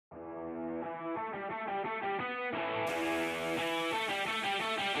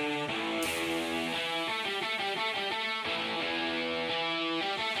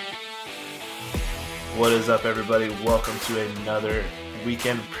What is up, everybody? Welcome to another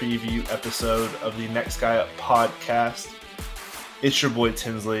weekend preview episode of the Next Guy Up podcast. It's your boy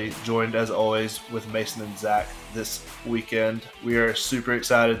Tinsley, joined as always with Mason and Zach this weekend. We are super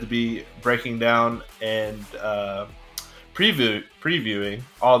excited to be breaking down and previewing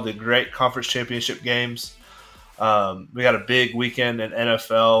all the great conference championship games. We got a big weekend in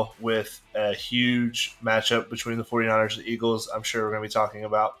NFL with a huge matchup between the 49ers and the Eagles. I'm sure we're going to be talking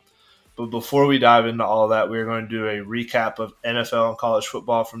about. But before we dive into all that, we're going to do a recap of NFL and college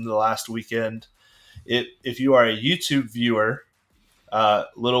football from the last weekend. If you are a YouTube viewer,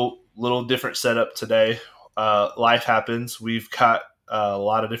 little different setup today. Life happens. We've got a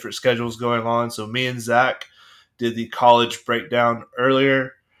lot of different schedules going on. So me and Zach did the college breakdown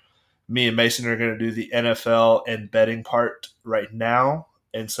earlier. Me and Mason are going to do the NFL and betting part right now.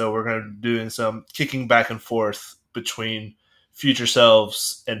 And so we're going to be doing some kicking back and forth between future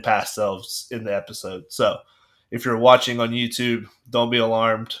selves and past selves in the episode. So if you're watching on YouTube, don't be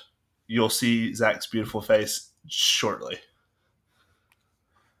alarmed. You'll see Zach's beautiful face shortly.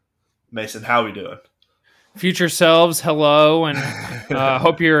 Mason, how we doing? Future selves, hello, and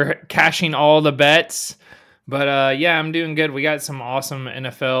hope you're cashing all the bets. But yeah, I'm doing good. We got some awesome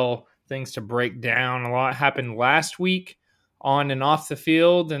NFL things to break down. A lot happened last week on and off the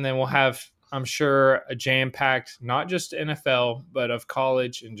field, and then we'll have, I'm sure, a jam-packed, not just NFL, but of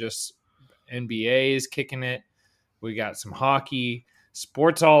college and just NBA is kicking it. We got some hockey,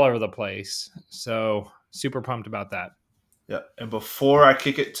 sports all over the place. So super pumped about that. Yeah, and before I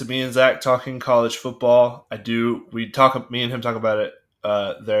kick it to me and Zach talking college football, me and him talk about it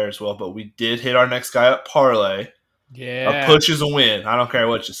there as well, but we did hit our Next Guy Up parlay. Yeah. A push is a win. I don't care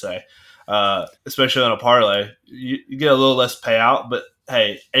what you say. Especially on a parlay. You get a little less payout, but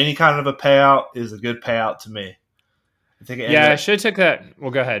hey, any kind of a payout is a good payout to me. I should have took that.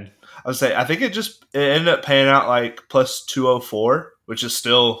 Well, go ahead. I would say I think it ended up paying out like plus 204, which is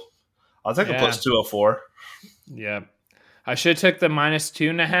still I'll take a plus 204. Yeah. I should have took the minus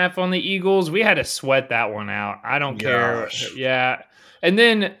 2.5 on the Eagles. We had to sweat that one out. I don't care. Yeah. And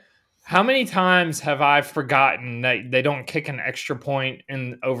then how many times have I forgotten that they don't kick an extra point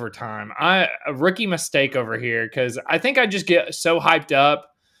in overtime? A rookie mistake over here, because I think I just get so hyped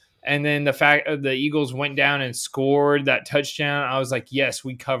up. And then the fact the Eagles went down and scored that touchdown, I was like, yes,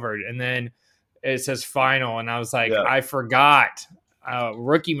 we covered. And then it says final, and I was like, I forgot.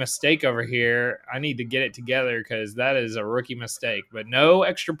 Rookie mistake over here. I need to get it together because that is a rookie mistake. But no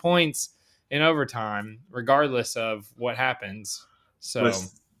extra points in overtime, regardless of what happens. So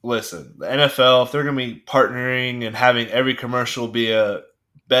listen, the NFL, if they're going to be partnering and having every commercial be a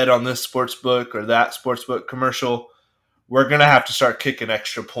bet on this sports book or that sports book commercial, we're going to have to start kicking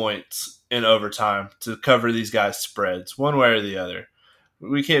extra points in overtime to cover these guys' spreads one way or the other.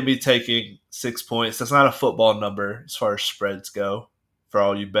 We can't be taking 6 points. That's not a football number as far as spreads go for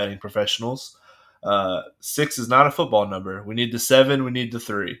all you betting professionals. 6 is not a football number. We need the 7. We need the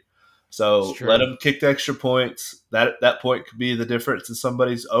 3. So let them kick the extra points. That point could be the difference in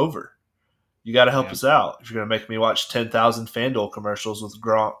somebody's over. You got to help us out if you're going to make me watch 10,000 FanDuel commercials with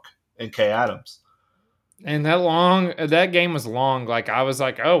Gronk and Kay Adams. And that game was long. Like I was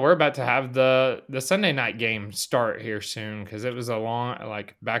like, oh, we're about to have the Sunday night game start here soon because it was a long,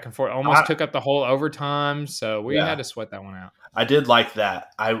 like back and forth. Almost took up the whole overtime, so we had to sweat that one out. I did like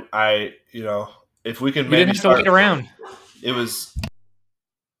that. I if we can maybe didn't have to wait around. It was.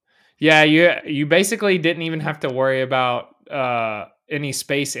 Yeah, you basically didn't even have to worry about any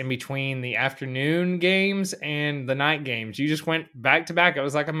space in between the afternoon games and the night games. You just went back to back. It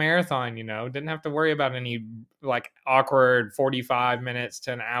was like a marathon, Didn't have to worry about any like awkward 45 minutes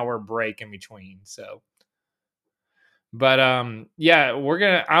to an hour break in between. So, but I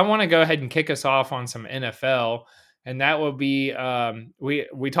want to go ahead and kick us off on some NFL, and that will be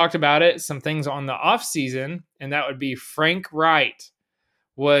we talked about it, some things on the off season, and that would be Frank Wright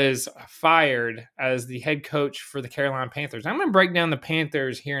was fired as the head coach for the Carolina Panthers. I'm going to break down the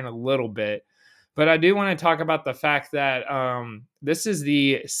Panthers here in a little bit, but I do want to talk about the fact that this is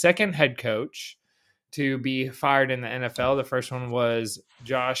the second head coach to be fired in the NFL. The first one was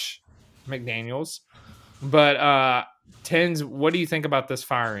Josh McDaniels. But Tens, what do you think about this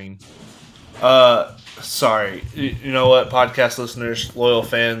firing? Sorry. You know what, podcast listeners, loyal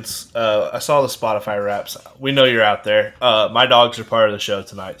fans, I saw the Spotify raps. We know you're out there. My dogs are part of the show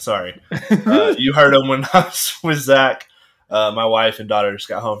tonight. Sorry. You heard them when I was with Zach. My wife and daughter just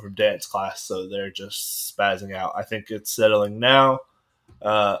got home from dance class, so they're just spazzing out. I think it's settling now.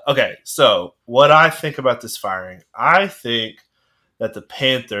 Okay, so what I think about this firing, I think that the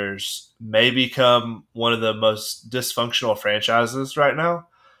Panthers may become one of the most dysfunctional franchises right now.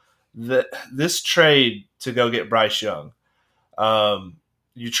 this trade to go get Bryce Young,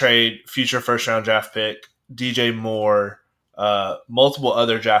 you trade future first round draft pick, DJ Moore, multiple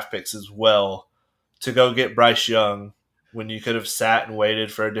other draft picks as well to go get Bryce Young when you could have sat and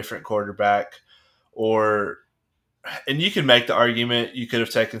waited for a different quarterback. And you can make the argument you could have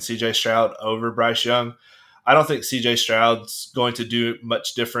taken CJ Stroud over Bryce Young. I don't think CJ Stroud's going to do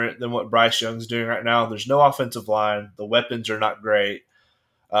much different than what Bryce Young's doing right now. There's no offensive line. The weapons are not great.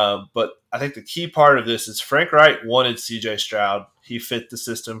 But I think the key part of this is Frank Wright wanted CJ Stroud. He fit the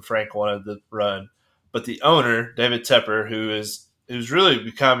system Frank wanted to run. But the owner, David Tepper, who's really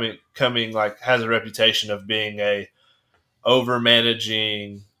becoming like has a reputation of being a over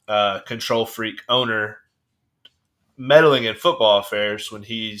managing control freak owner, meddling in football affairs when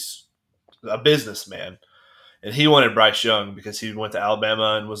he's a businessman. And he wanted Bryce Young because he went to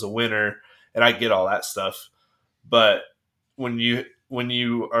Alabama and was a winner. And I get all that stuff. But when you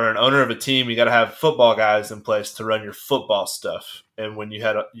are an owner of a team, you got to have football guys in place to run your football stuff. And when he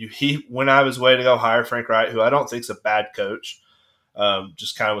went out of his way to go hire Frank Wright, who I don't think is a bad coach,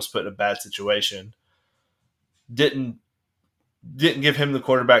 just kind of was put in a bad situation. Didn't give him the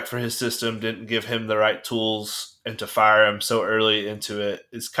quarterback for his system, didn't give him the right tools, and to fire him so early into it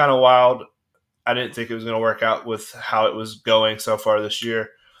is kind of wild. I didn't think it was going to work out with how it was going so far this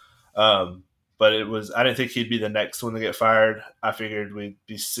year. But I didn't think he'd be the next one to get fired. I figured we'd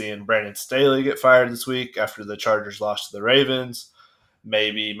be seeing Brandon Staley get fired this week after the Chargers lost to the Ravens.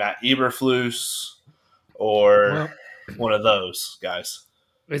 Maybe Matt Eberflus or one of those guys.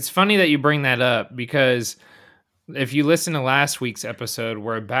 It's funny that you bring that up because if you listen to last week's episode,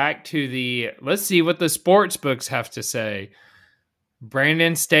 we're back to let's see what the sports books have to say.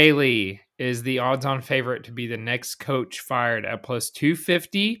 Brandon Staley is the odds-on favorite to be the next coach fired at plus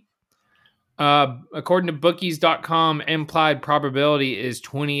 250. According to bookies.com, implied probability is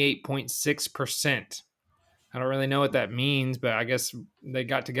 28.6%. I don't really know what that means, but I guess they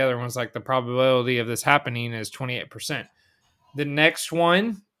got together and was like, the probability of this happening is 28%. The next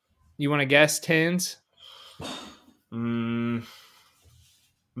one, you want to guess, Tens? Robert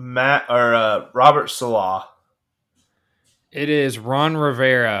Salah. It is Ron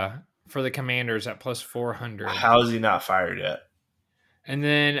Rivera for the Commanders at plus 400. How is he not fired yet? And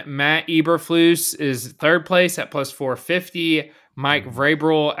then Matt Eberflus is third place at plus 450. Mike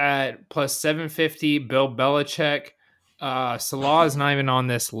Vrabel at plus 750. Bill Belichick. Salah is not even on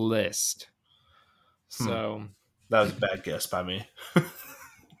this list. So that was a bad guess by me.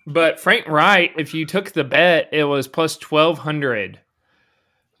 But Frank Wright, if you took the bet, it was plus 1,200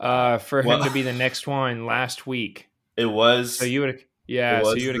 for him to be the next one last week. It was. So you would have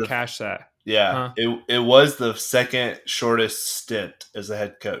cashed that. Yeah, it was the second shortest stint as a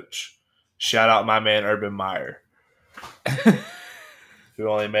head coach. Shout out my man Urban Meyer, who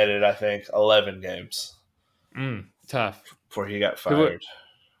only made it, I think, 11 games. Tough. Before he got fired.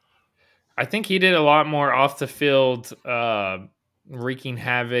 I think he did a lot more off the field, wreaking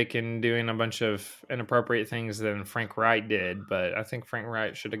havoc and doing a bunch of inappropriate things than Frank Wright did. But I think Frank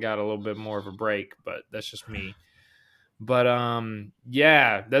Wright should have got a little bit more of a break. But that's just me. But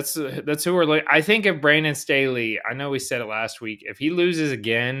yeah, that's who we're looking. I think if Brandon Staley, I know we said it last week, if he loses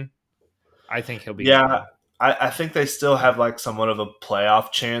again, I think he'll be. Yeah, I think they still have like somewhat of a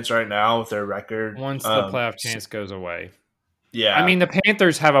playoff chance right now with their record. Once the playoff chance goes away. Yeah, I mean the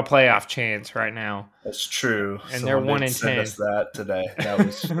Panthers have a playoff chance right now. That's true, and they're 1-10. Send us that today. That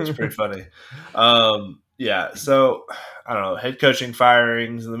was pretty funny. Yeah, so I don't know. Head coaching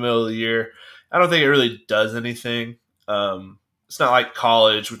firings in the middle of the year. I don't think it really does anything. It's not like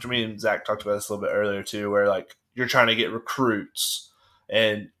college, which me and Zach talked about this a little bit earlier too, where like you're trying to get recruits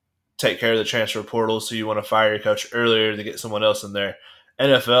and take care of the transfer portal, so you want to fire your coach earlier to get someone else in there.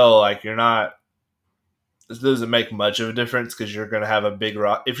 NFL, like this doesn't make much of a difference because you're going to have a big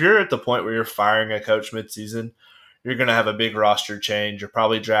if you're at the point where you're firing a coach midseason, you're going to have a big roster change. You're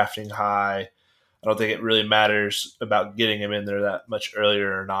probably drafting high. I don't think it really matters about getting him in there that much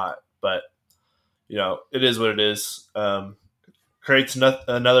earlier or not, but it is what it is. Creates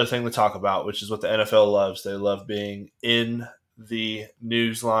another thing to talk about, which is what the NFL loves. They love being in the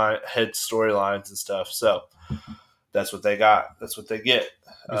news line, head storylines and stuff. So that's what they got. That's what they get.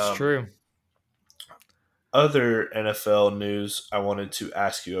 It's true. Other NFL news I wanted to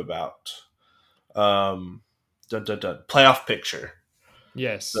ask you about. Playoff picture.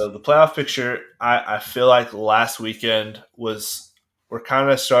 Yes. So the playoff picture, I feel like last weekend we're kind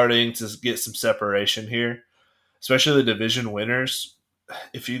of starting to get some separation here, especially the division winners.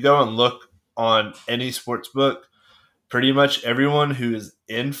 If you go and look on any sports book, pretty much everyone who is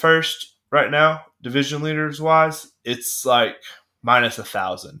in first right now, division leaders wise, it's like minus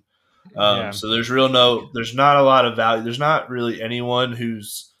 1,000. Yeah. So there's not a lot of value. There's not really anyone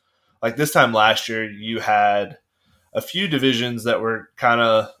who's like this time last year. You had a few divisions that were kind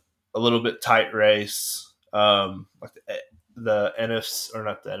of a little bit tight race, like the NFC or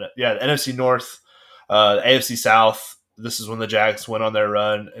not the NFC North, the AFC South. This is when the Jags went on their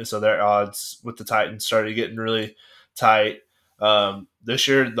run, and so their odds with the Titans started getting really tight. This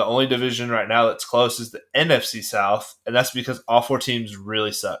year, the only division right now that's close is the NFC South, and that's because all four teams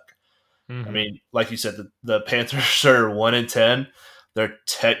really suck. I Mm-hmm. mean, like you said, the Panthers are 1-10. They're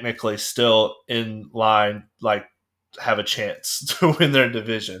technically still in line, like have a chance to win their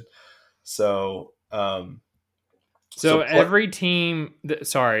division. So, So every team, no,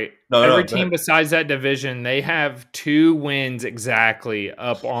 every no, go team ahead. besides that division, they have 2 wins exactly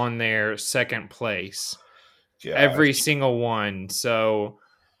up on their second place. Every Gosh, single one. So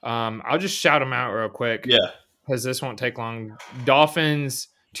I'll just shout them out real quick yeah, because this won't take long. Dolphins,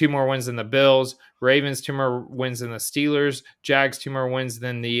 2 more wins than the Bills. Ravens, 2 more wins than the Steelers. Jags, 2 more wins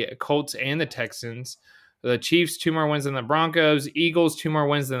than the Colts and the Texans. The Chiefs, 2 more wins than the Broncos. Eagles, 2 more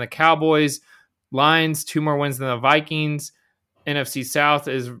wins than the Cowboys. Lions, 2 more wins than the Vikings. NFC South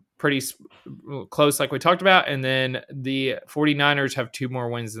is pretty close, like we talked about. And then the 49ers have 2 more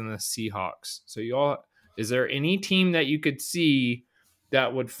wins than the Seahawks. So, is there any team that you could see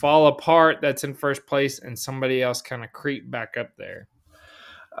that would fall apart that's in first place and somebody else kind of creep back up there?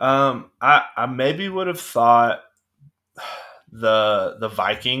 I maybe would have thought the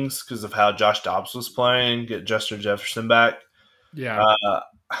Vikings because of how Josh Dobbs was playing, get Justin Jefferson back. Yeah. Uh,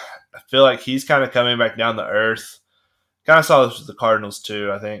 I feel like he's kind of coming back down to earth. Kind of saw this with the Cardinals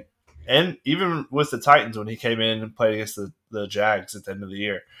too, I think, and even with the Titans when he came in and played against the Jags at the end of the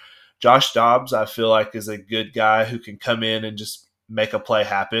year. Josh Dobbs, I feel like, is a good guy who can come in and just make a play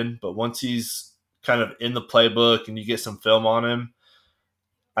happen. But once he's kind of in the playbook and you get some film on him,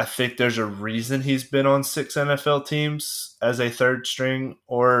 I think there's a reason he's been on 6 NFL teams as a third string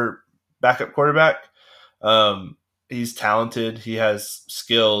or backup quarterback. He's talented, he has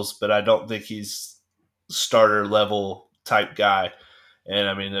skills, but I don't think he's starter level type guy. And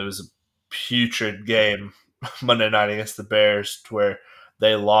I mean, it was a putrid game Monday night against the Bears to where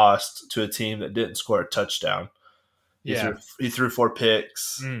they lost to a team that didn't score a touchdown. He threw Yeah. he threw 4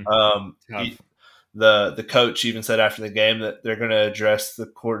 picks. Mm, tough. The coach even said after the game that they're going to address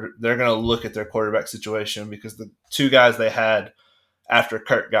they're going to look at their quarterback situation because the two guys they had after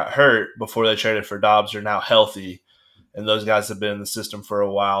Kirk got hurt before they traded for Dobbs are now healthy, and those guys have been in the system for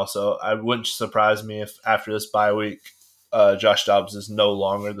a while. So I wouldn't surprise me if after this bye week, Josh Dobbs is no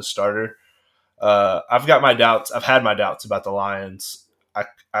longer the starter. I've got my doubts. I've had my doubts about the Lions.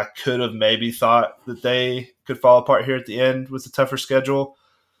 I could have maybe thought that they could fall apart here at the end with a tougher schedule,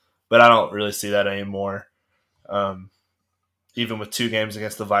 but I don't really see that anymore. Um, Even with 2 games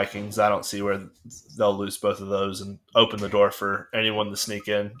against the Vikings, I don't see where they'll lose both of those and open the door for anyone to sneak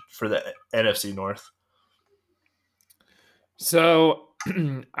in for the NFC North. So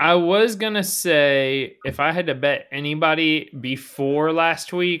I was gonna say if I had to bet anybody before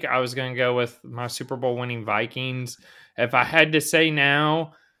last week, I was gonna go with my Super Bowl winning Vikings. If I had to say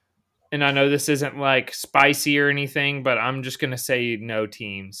now, and I know this isn't like spicy or anything, but I'm just gonna say no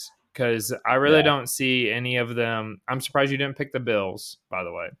teams because I really Yeah. don't see any of them. I'm surprised you didn't pick the Bills, by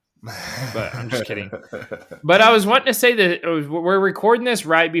the way, but I'm just kidding. But I was wanting to say that we're recording this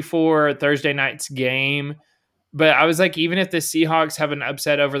right before Thursday night's game. But I was like, even if the Seahawks have an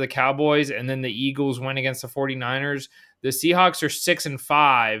upset over the Cowboys and then the Eagles win against the 49ers, the Seahawks are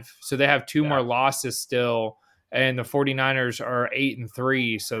 6-5. So they have two more Yeah. losses still. And the 49ers are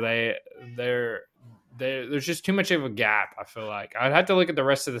 8-3. So there's just too much of a gap, I feel like. I'd have to look at the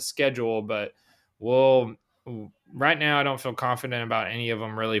rest of the schedule, but we'll right now I don't feel confident about any of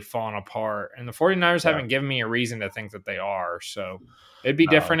them really falling apart. And the 49ers Yeah. haven't given me a reason to think that they are. So it'd be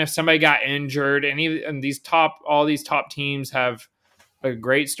No. different if somebody got injured. And all these top teams have a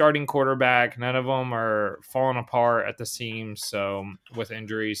great starting quarterback. None of them are falling apart at the seams. So with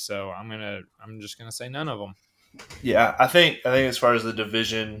injuries, so I'm just gonna say none of them. Yeah, I think as far as the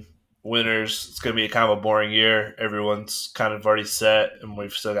division winners, it's going to be kind of a boring year. Everyone's kind of already set, and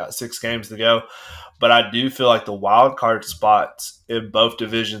we've still got 6 games to go. But I do feel like the wild card spots in both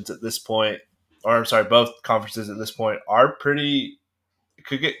divisions at this point, or I'm sorry, both conferences at this point, are pretty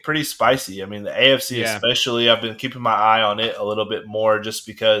could get pretty spicy. I mean, the AFC Yeah, especially, I've been keeping my eye on it a little bit more just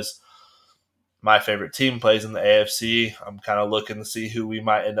because my favorite team plays in the AFC. I'm kind of looking to see who we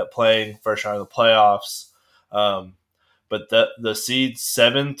might end up playing first round of the playoffs. Um, but the seeds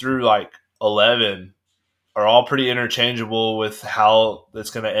 7 through like 11 are all pretty interchangeable with how it's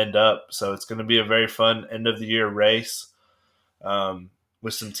going to end up. So it's going to be a very fun end of the year race. Um,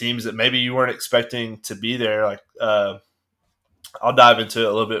 with some teams that maybe you weren't expecting to be there. Like I'll dive into it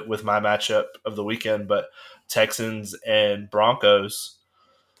a little bit with my matchup of the weekend, but Texans and Broncos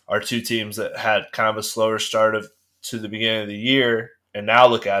are two teams that had kind of a slower start to the beginning of the year, and now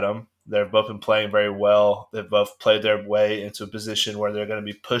look at them. They've both been playing very well. They've both played their way into a position where they're going to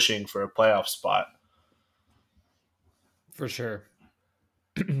be pushing for a playoff spot. For sure.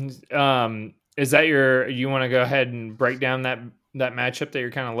 Is that you want to go ahead and break down that matchup that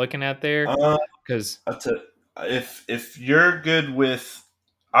you're kind of looking at there? Because if you're good with,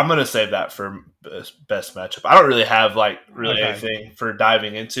 I'm going to save that for best matchup. I don't really have anything for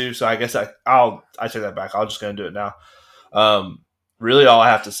diving into, so I guess I take that back. I'm just going to do it now. Really, all I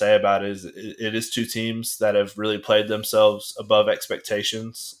have to say about it is it is two teams that have really played themselves above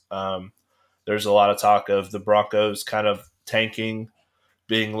expectations. There's a lot of talk of the Broncos kind of tanking,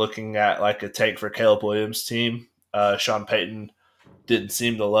 looking at like a tank for Caleb Williams' team. Sean Payton didn't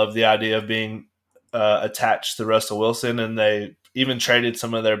seem to love the idea of being attached to Russell Wilson, and they even traded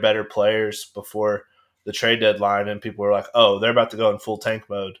some of their better players before the trade deadline, and people were like, oh, they're about to go in full tank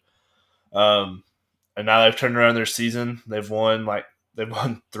mode. And now they've turned around their season. They've won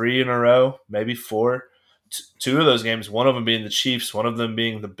 3 in a row, maybe 4. Two of those games, one of them being the Chiefs, one of them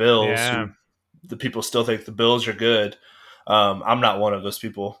being the Bills. Yeah. The people still think the Bills are good. I'm not one of those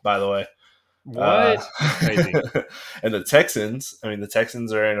people, by the way. What? Crazy. And the Texans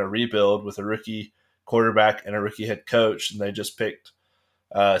are in a rebuild with a rookie quarterback and a rookie head coach, and they just picked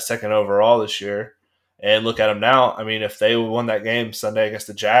second overall this year. And look at them now. I mean, if they would won that game Sunday against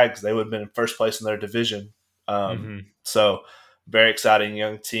the Jags, they would have been in first place in their division. So very exciting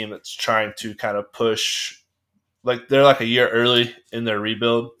young team that's trying to kind of push. Like they're like a year early in their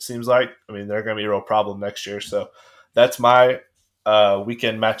rebuild, seems like. I mean, they're going to be a real problem next year. So that's my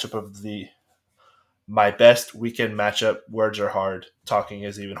weekend matchup of my best weekend matchup. Words are hard. Talking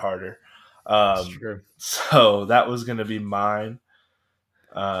is even harder. That's true. So that was going to be mine.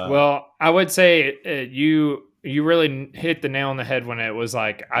 Well, I would say you really hit the nail on the head when it was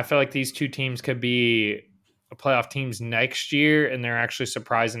like, I feel like these two teams could be playoff teams next year, and they're actually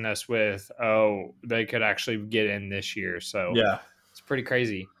surprising us with, they could actually get in this year. So yeah, it's pretty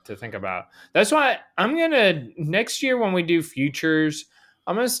crazy to think about. That's why I'm going to, next year when we do futures,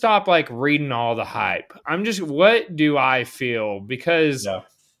 I'm going to stop like reading all the hype. I'm just, what do I feel? Because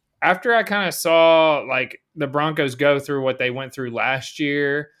after I kind of saw like the Broncos go through what they went through last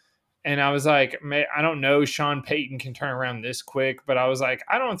year, and I was like, I don't know, Sean Payton can turn around this quick, but I was like,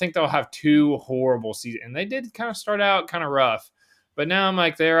 I don't think they'll have 2 horrible seasons. And they did kind of start out kind of rough, but now I'm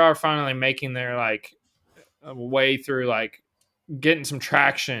like, they are finally making their like way through, like getting some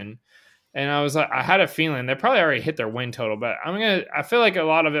traction. And I was like, I had a feeling they probably already hit their win total, but I feel like a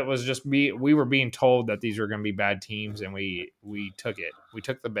lot of it was just we were being told that these were going to be bad teams, and we took it. We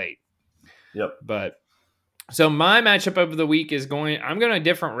took the bait. Yep. But so my matchup of the week is I'm going a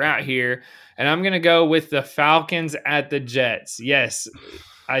different route here, and I'm going to go with the Falcons at the Jets. Yes,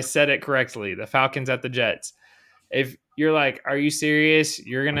 I said it correctly. The Falcons at the Jets. If you're like, are you serious?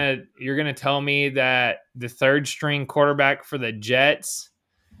 You're going to tell me that the third string quarterback for the Jets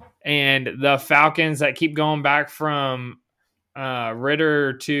and the Falcons that keep going back from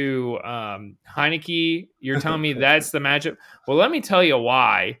Ritter to Heineke, you're telling me that's the matchup? Well, let me tell you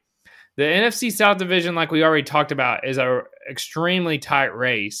why. The NFC South Division, like we already talked about, is an extremely tight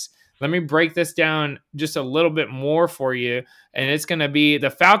race. Let me break this down just a little bit more for you. And it's going to be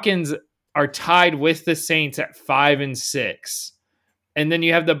the Falcons are tied with the Saints at 5-6. And then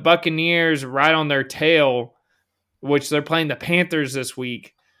you have the Buccaneers right on their tail, which they're playing the Panthers this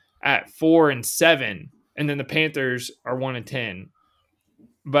week at 4-7. And then the Panthers are 1-10.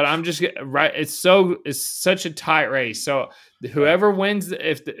 But I'm just right. It's such a tight race. So whoever wins,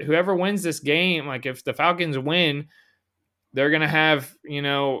 whoever wins this game, like if the Falcons win, they're gonna have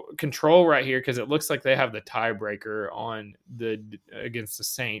control right here, because it looks like they have the tiebreaker against the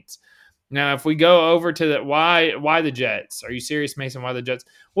Saints. Now, if we go over to why the Jets? Are you serious, Mason? Why the Jets?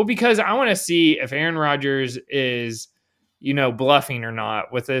 Well, because I want to see if Aaron Rodgers is bluffing or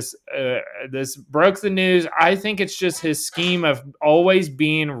not with this. This broke the news. I think it's just his scheme of always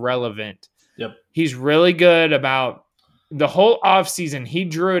being relevant. Yep. He's really good about the whole offseason. He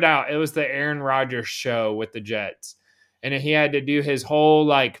drew it out. It was the Aaron Rodgers show with the Jets. And he had to do his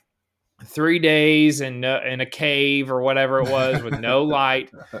whole 3 days in a cave or whatever it was with no light.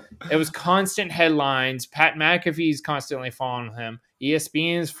 It was constant headlines. Pat McAfee's constantly following him.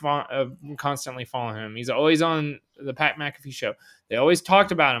 ESPN's constantly following him. He's always on the Pat McAfee show. They always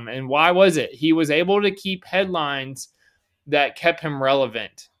talked about him. And why was it? He was able to keep headlines that kept him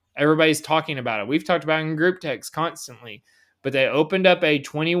relevant. Everybody's talking about it. We've talked about it in group text constantly. but they opened up a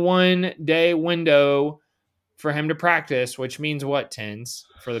 21-day window for him to practice, which means what, Tens,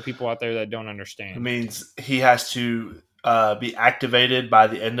 for the people out there that don't understand? It means he has to be activated by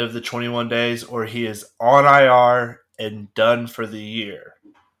the end of the 21 days, or he is on IR and done for the year.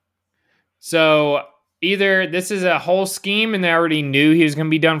 So either this is a whole scheme and they already knew he was going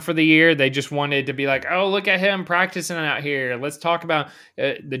to be done for the year. They just wanted to be like, oh, look at him practicing out here. Let's talk about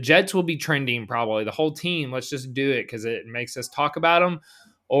the Jets will be trending probably. The whole team, let's just do it because it makes us talk about him.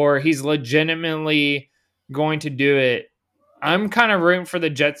 Or he's legitimately going to do it. I'm kind of rooting for the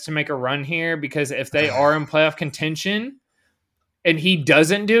Jets to make a run here because if they are in playoff contention and he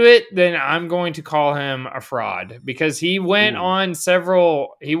doesn't do it, then I'm going to call him a fraud because he went on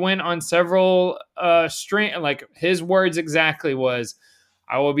several string, like his words exactly was,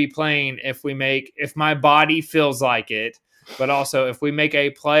 I will be playing if my body feels like it, but also if we make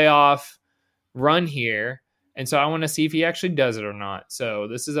a playoff run here. And so I want to see if he actually does it or not. So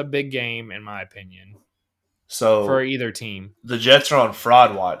this is a big game in my opinion. So for either team. The Jets are on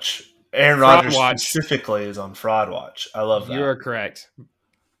fraud watch. Aaron Rodgers specifically is on fraud watch. I love that. You are correct.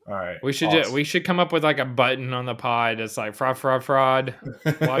 All right. We should come up with like a button on the pod that's like fraud,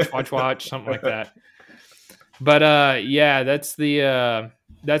 watch, something like that. But yeah, that's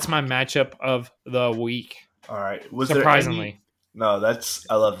my matchup of the week. All right. Surprisingly. I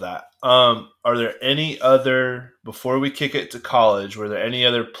love that. Are there any other, before we kick it to college, were there any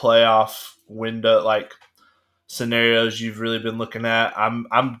other playoff window like scenarios you've really been looking at?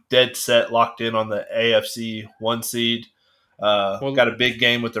 I'm dead set locked in on the AFC 1 seed. Got a big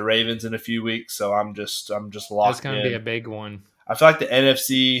game with the Ravens in a few weeks, so I'm just locked in. That's going to be a big one. I feel like the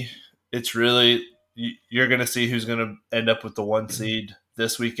NFC, it's really, you're going to see who's going to end up with the 1 seed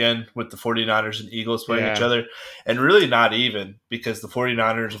this weekend with the 49ers and Eagles playing each other. And really not even, because the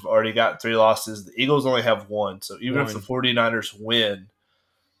 49ers have already got 3 losses. The Eagles only have 1. So even if the 49ers win,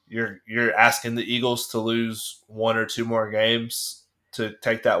 you're asking the Eagles to lose 1 or 2 more games to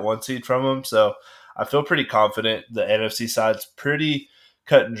take that 1 seed from them. So I feel pretty confident the NFC side's pretty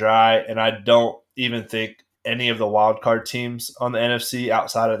cut and dry, and I don't even think any of the wild card teams on the NFC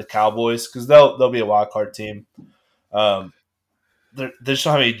outside of the Cowboys, because they'll be a wild card team. They just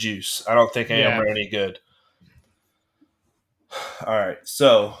don't have any juice. I don't think any of them are any good. All right,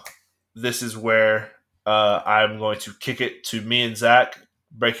 so this is where I'm going to kick it to me and Zach,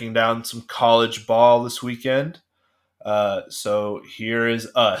 breaking down some college ball this weekend. So here is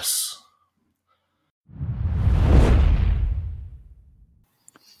us.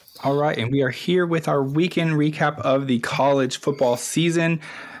 All right, and we are here with our weekend recap of the college football season.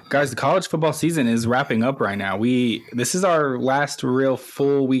 Guys, the college football season is wrapping up right now. This is our last real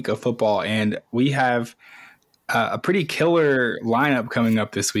full week of football, and we have a pretty killer lineup coming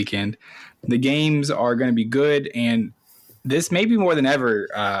up this weekend. The games are going to be good, and this may be more than ever.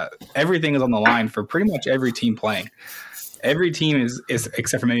 Everything is on the line for pretty much every team playing. Every team is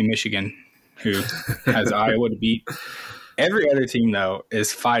except for maybe Michigan, who has Iowa to beat. Every other team, though,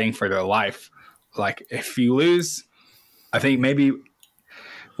 is fighting for their life. Like, if you lose, I think maybe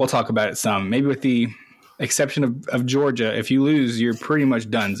we'll talk about it some. Maybe with the exception of Georgia, if you lose, you're pretty much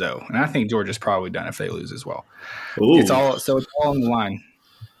donezo. And I think Georgia's probably done if they lose as well. Ooh. It's all on the line.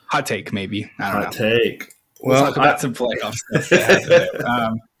 Hot take, maybe. I don't know. Hot take. We'll talk about some playoff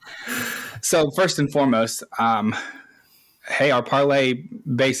stuff. So first and foremost, hey, our parlay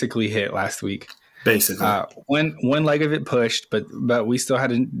basically hit last week. Basically, one leg of it pushed, but we still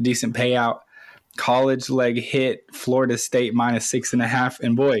had a decent payout. College leg hit Florida State -6.5,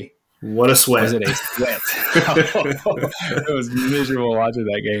 and boy, what a sweat! Was it a sweat? It was miserable watching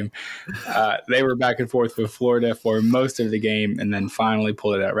that game. They were back and forth with Florida for most of the game, and then finally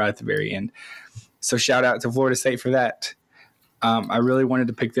pulled it out right at the very end. So shout out to Florida State for that. I really wanted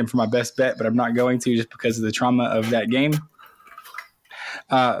to pick them for my best bet, but I'm not going to just because of the trauma of that game.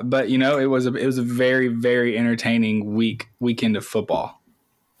 But it was a very, very entertaining weekend of football.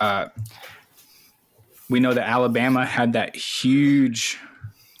 We know that Alabama had that huge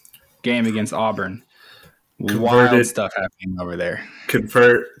game against Auburn. Wild stuff happening over there.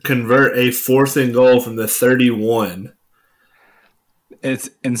 Convert a 4th and goal from the 31. It's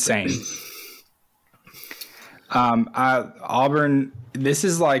insane. Auburn. This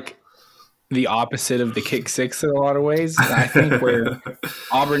is like the opposite of the kick six in a lot of ways. I think where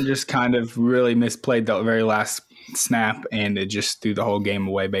Auburn just kind of really misplayed the very last snap, and it just threw the whole game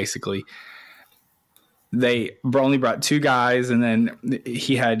away, basically. They only brought 2 guys, and then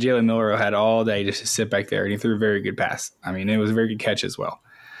Jalen Milroe had all day just to sit back there, and he threw a very good pass. I mean, it was a very good catch as well.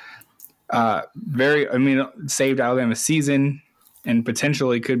 Saved Alabama's season. and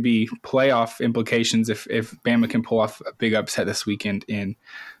potentially could be playoff implications if Bama can pull off a big upset this weekend in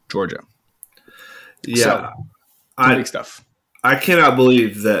Georgia. Yeah, so, big stuff. I cannot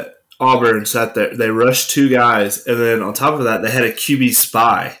believe that Auburn sat there. They rushed 2 guys, and then on top of that, they had a QB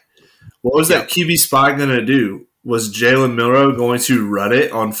spy. What was that QB spy going to do? Was Jalen Milroe going to run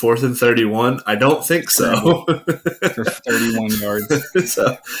it on 4th and 31? I don't think so. For 31 yards.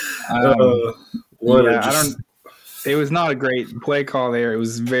 So, it was not a great play call there. It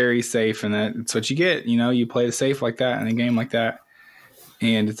was very safe, and that's what you get. You know, you play it safe like that in a game like that,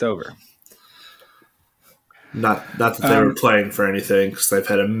 and it's over. Not that they were playing for anything, because they've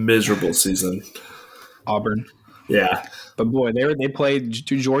had a miserable season. Auburn. Yeah. But, boy, they played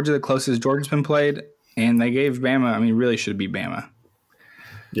Georgia the closest Georgia's been played, and they gave Bama – I mean, really should be Bama.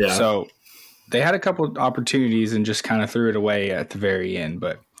 Yeah. So they had a couple of opportunities and just kind of threw it away at the very end.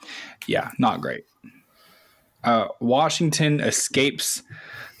 But, yeah, not great. Washington escapes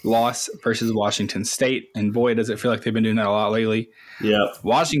loss versus Washington State, and boy, does it feel like they've been doing that a lot lately. Yeah,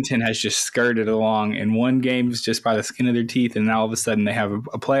 Washington has just skirted along and won games just by the skin of their teeth, and now all of a sudden they have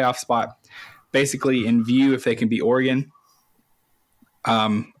a playoff spot basically in view if they can beat Oregon.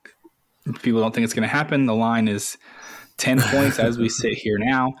 People don't think it's going to happen. The line is 10 points as we sit here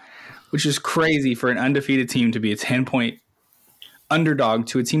now, which is crazy for an undefeated team to be a 10-point underdog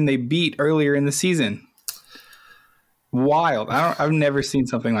to a team they beat earlier in the season. Wild. I've never seen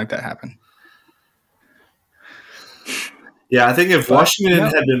something like that happen. Yeah, I think if Washington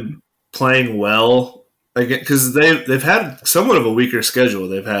had been playing well, because they've had somewhat of a weaker schedule.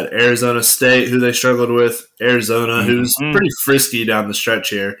 They've had Arizona State, who they struggled with, Arizona, who's pretty frisky down the stretch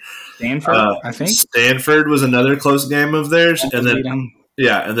here. Stanford, I think. Stanford was another close game of theirs. And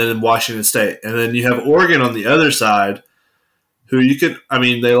then Washington State. And then you have Oregon on the other side, who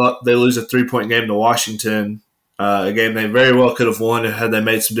they lose a 3-point game to Washington. A game they very well could have won had they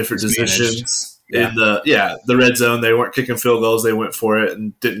made some different decisions in the red zone. They weren't kicking field goals. They went for it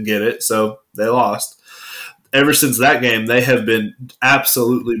and didn't get it, so they lost. Ever since that game, they have been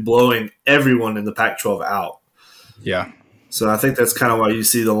absolutely blowing everyone in the Pac-12 out. Yeah. So I think that's kind of why you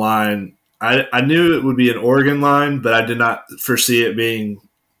see the line. I knew it would be an Oregon line, but I did not foresee it being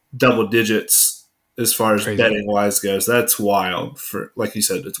double digits as far as betting-wise goes. That's wild. For like you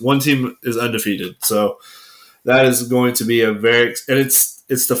said, it's one team is undefeated, so that is going to be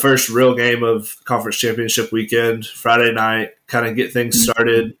it's the first real game of conference championship weekend, Friday night, kind of get things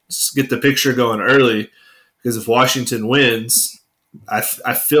started, get the picture going early, because if Washington wins, I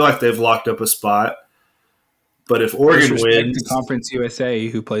feel like they've locked up a spot. But if Oregon wins, to Conference USA,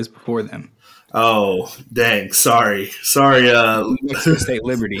 who plays before them. Oh, dang. Sorry. Mississippi State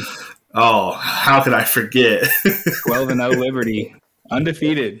Liberty. Oh, how could I forget? 12-0 Liberty.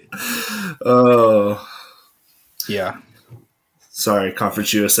 Undefeated. Oh. Yeah. Sorry,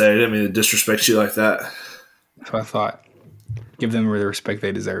 Conference USA. I didn't mean to disrespect you like that. That's what I thought. Give them the respect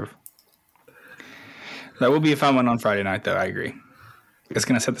they deserve. That will be a fun one on Friday night, though. I agree. It's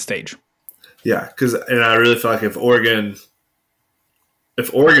going to set the stage. Yeah, and I really feel like if Oregon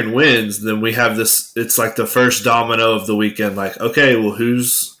wins, then we have this. It's like the first domino of the weekend. Like, okay, well,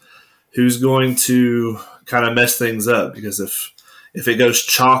 who's going to kind of mess things up? Because if it goes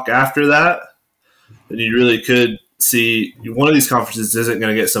chalk after that, then you really could see one of these conferences isn't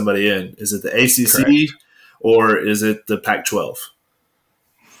going to get somebody in. Is it the ACC Correct. Or is it the Pac-12?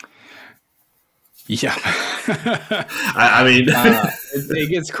 Yeah. I mean, it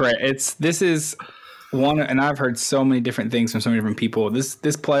gets correct. This is one, and I've heard so many different things from so many different people. This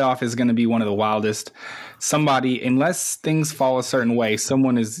playoff is going to be one of the wildest. Somebody, unless things fall a certain way,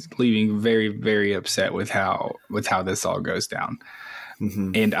 someone is leaving very, very upset with how this all goes down.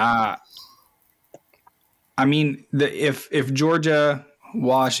 Mm-hmm. And I mean, if Georgia,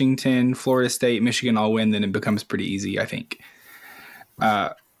 Washington, Florida State, Michigan all win, then it becomes pretty easy, I think.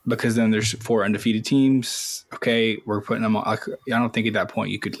 Because then there's 4 undefeated teams. Okay, we're putting them on. I don't think at that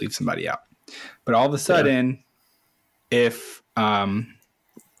point you could leave somebody out. But all of a sudden, if I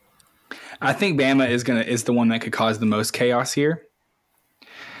think Bama is the one that could cause the most chaos here.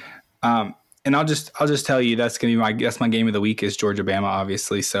 And I'll just tell you that's gonna be my game of the week is Georgia Bama,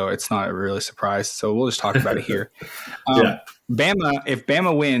 obviously. So it's not really a surprise. So we'll just talk about it here. Bama, if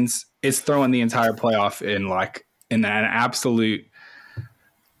Bama wins, it's throwing the entire playoff in an absolute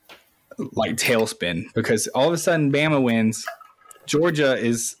tailspin, because all of a sudden Bama wins. Georgia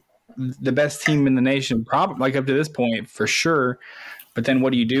is the best team in the nation, probably up to this point for sure. But then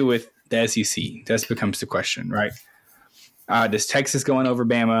what do you do with the SEC? That becomes the question, right? Does Texas going over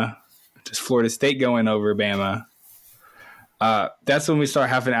Bama? Does Florida State going over Bama? That's when we start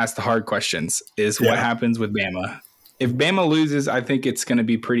having to ask the hard questions: what happens with Bama if Bama loses, I think it's going to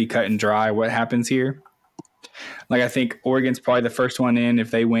be pretty cut and dry what happens here. Like, I think Oregon's probably the first one in.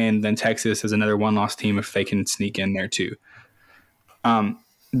 If they win, then Texas is another one-loss team if they can sneak in there too. But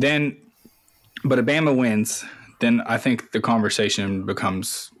if Bama wins, then I think the conversation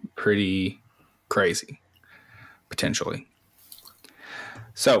becomes pretty crazy, potentially.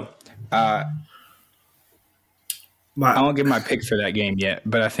 So, I won't give my pick for that game yet,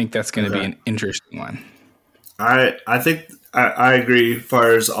 but I think that's going to be an interesting one. I think I agree as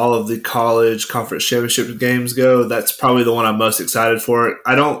far as all of the college conference championship games go. That's probably the one I'm most excited for.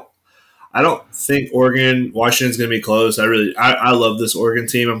 I don't think Washington's going to be close. I love this Oregon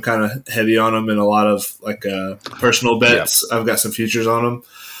team. I'm kind of heavy on them in a lot of personal bets. Yep. I've got some futures on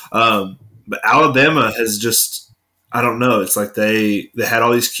them. But Alabama has just, I don't know. It's like they had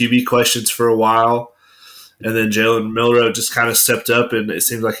all these QB questions for a while, and then Jalen Milroe just kind of stepped up, and it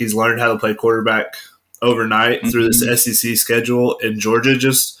seems like he's learned how to play quarterback overnight through this SEC schedule. And Georgia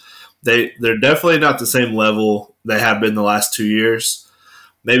they're definitely not the same level they have been the last 2 years.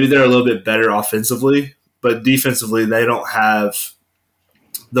 Maybe they're a little bit better offensively, but defensively they don't have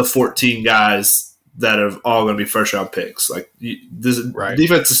the 14 guys that are all going to be first-round picks. Like this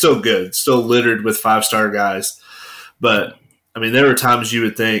defense is still good, still littered with 5-star guys. But, I mean, there were times you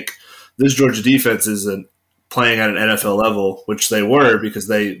would think this Georgia defense isn't playing at an NFL level, which they were because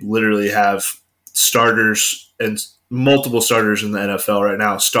they literally have starters and multiple starters in the NFL right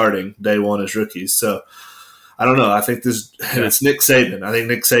now starting day one as rookies. So, I don't know. I think it's Nick Saban. I think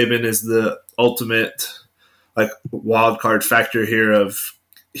Nick Saban is the ultimate wild card factor here.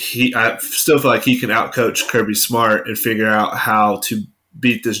 I still feel like he can outcoach Kirby Smart and figure out how to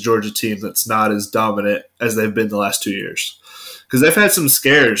beat this Georgia team that's not as dominant as they've been the last 2 years. Because they've had some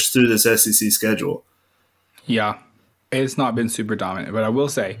scares through this SEC schedule. Yeah, it's not been super dominant. But I will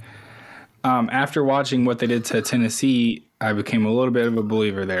say, after watching what they did to Tennessee, I became a little bit of a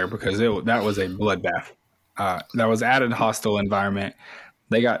believer there because that was a bloodbath. That was added hostile environment.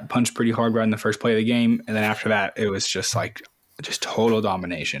 They got punched pretty hard right in the first play of the game, and then after that, it was just total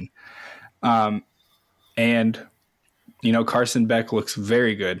domination. And Carson Beck looks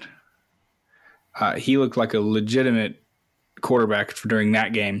very good. He looked like a legitimate quarterback during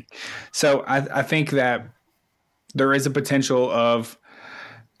that game. So I think that there is a potential of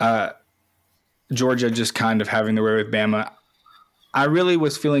Georgia just kind of having the way with Bama. I really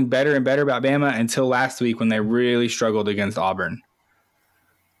was feeling better and better about Bama until last week when they really struggled against Auburn.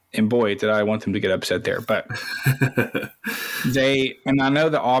 And boy, did I want them to get upset there. But and I know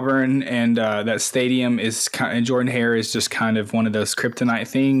that Auburn and that stadium and Jordan Hare is just kind of one of those kryptonite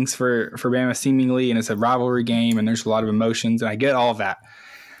things for Bama seemingly. And it's a rivalry game and there's a lot of emotions. And I get all of that.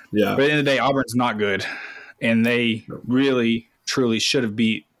 Yeah. But at the end of the day, Auburn's not good. And they really, truly should have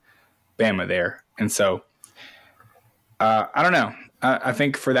beat Bama there. And so, I don't know. I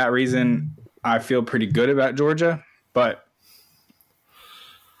think for that reason, I feel pretty good about Georgia, but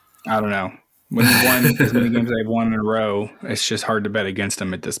I don't know. When you've won as many games as they've won in a row, it's just hard to bet against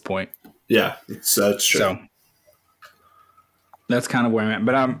them at this point. Yeah, that's true. So that's kind of where I'm at.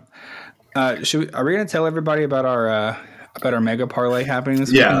 But are we going to tell everybody about our mega parlay happening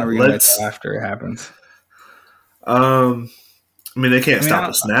this weekend? Or are we going to wait till after it happens? I mean, they can't stop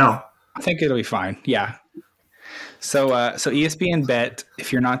us now. I think it'll be fine. Yeah. So ESPN Bet,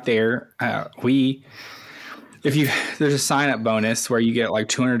 if you're not there, there's a sign-up bonus where you get like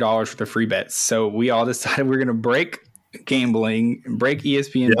 $200 worth of free bets. So we all decided we're going to break gambling, break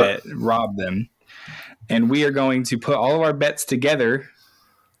ESPN Bet, rob them, and we are going to put all of our bets together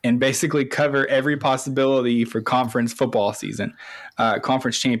and basically cover every possibility for conference football season,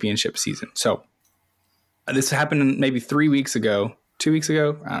 conference championship season. So this happened maybe 2 weeks ago,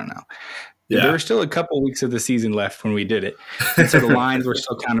 I don't know. Yeah. There were still a couple weeks of the season left when we did it. And so the lines were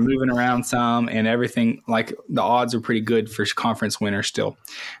still kind of moving around some and everything. Like the odds were pretty good for conference winners still.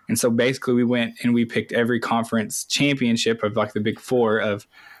 And so basically we went and we picked every conference championship of like the big four of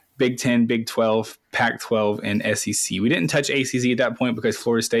Big 10, Big 12, Pac-12, and SEC. We didn't touch ACC at that point because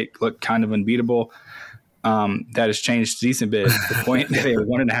Florida State looked kind of unbeatable. That has changed a decent bit at the point. They were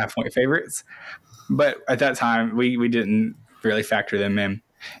 1.5 point favorites. But at that time, we didn't really factor them in.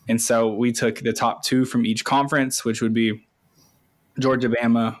 And so we took the top two from each conference, which would be Georgia,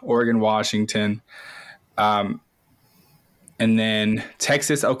 Bama, Oregon, Washington, and then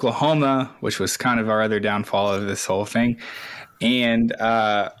Texas, Oklahoma, which was kind of our other downfall of this whole thing. And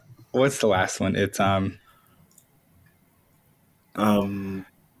what's the last one? It's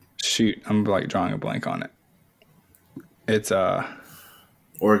shoot, I'm like drawing a blank on it. It's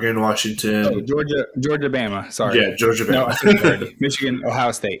Oregon, Washington. Oh, Georgia, Bama. Sorry. Yeah, Georgia, Bama. No, I said already. Michigan,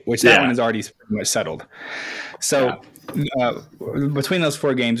 Ohio State, which that one is already pretty much settled. So between those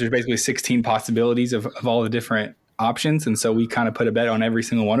 4 games, there's basically 16 possibilities of all the different options. And so we kind of put a bet on every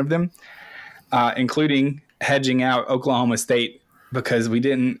single one of them, including hedging out Oklahoma State because we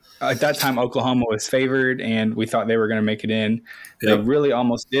didn't – at that time, Oklahoma was favored, and we thought they were going to make it in. Yep. They really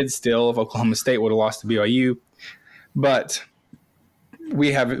almost did still if Oklahoma State would have lost to BYU. But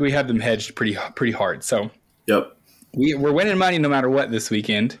we have them hedged pretty hard. So we're winning money no matter what this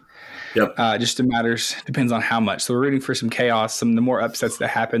weekend. Yep. Just depends on how much. So we're rooting for some chaos. The more upsets that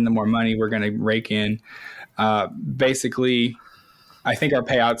happen, the more money we're going to rake in. Basically, I think our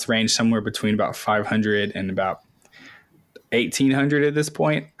payouts range somewhere between about 500 and about 1,800 at this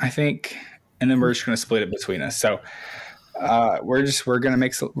point, I think. And then we're just going to split it between us. So we're going to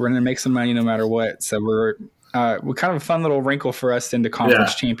make some money no matter what. So we're kind of a fun little wrinkle for us into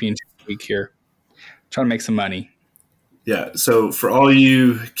conference championship week here. Trying to make some money. Yeah. So for all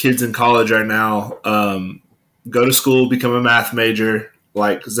you kids in college right now, go to school, become a math major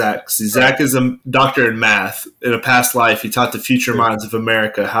like Zach. See, Zach is a doctor in math. In a past life, he taught the future minds of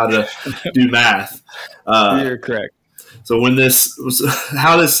America how to do math. You're correct. So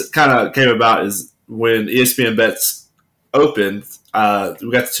how this kind of came about is when ESPN Bets opened, we got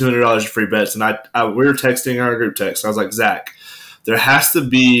the $200 of free bets, and we were texting our group text. I was like, Zach, there has to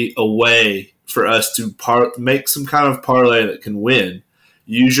be a way for us to make some kind of parlay that can win.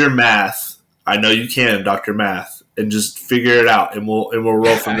 Use your math. I know you can, Dr. Math, and just figure it out, and we'll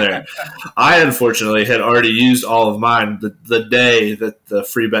roll from there. I unfortunately had already used all of mine the day that the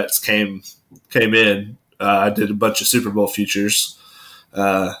free bets came in. I did a bunch of Super Bowl futures.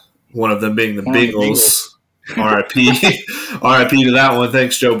 One of them being the Bengals. R.I.P. R.I.P. to that one.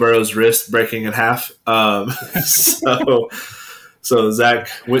 Thanks, Joe Burrow's wrist breaking in half. So Zach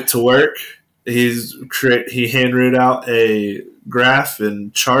went to work. He handwrote out a graph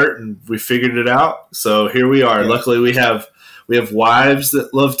and chart, and we figured it out. So here we are. Yeah. Luckily, we have wives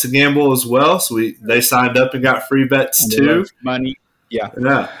that love to gamble as well. So they signed up and got free bets too. Money,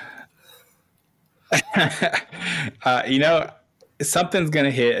 yeah. Something's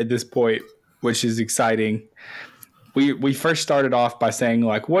gonna hit at this point, which is exciting. We first started off by saying,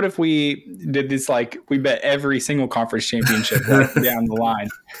 like, what if we did this, like, we bet every single conference championship down the line,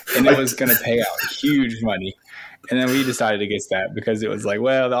 and it was going to pay out huge money. And then we decided against that because it was like,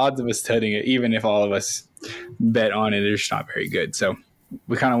 well, the odds of us hitting it, even if all of us bet on it, is just not very good. So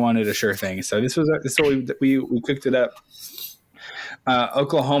we kind of wanted a sure thing. So this is what we cooked it up.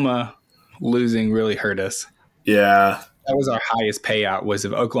 Oklahoma losing really hurt us. Yeah. That was our highest payout, was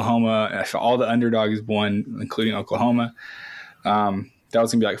if Oklahoma, all the underdogs won, including Oklahoma. That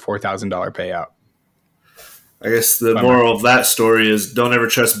was going to be like $4,000 payout. I guess the moral of that story is don't ever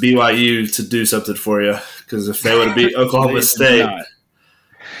trust BYU to do something for you, because if they would have beat Oklahoma State.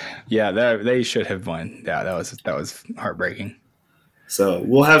 Yeah, they should have won. Yeah, that was heartbreaking. So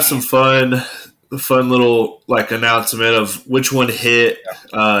we'll have some fun little like announcement of which one hit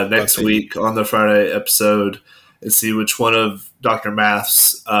next week on the Friday episode. And see which one of Dr.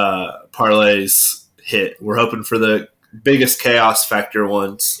 Math's parlays hit. We're hoping for the biggest chaos factor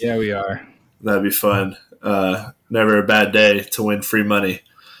ones. Yeah, we are. That'd be fun. Never a bad day to win free money.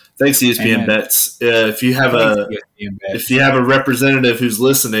 Thanks, ESPN Bets. If you have a representative who's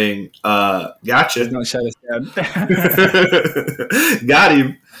listening, gotcha. Don't shut us down. Got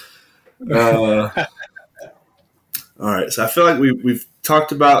him. All right. So I feel like we've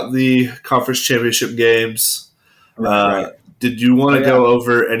talked about the conference championship games. Right. Did you want to go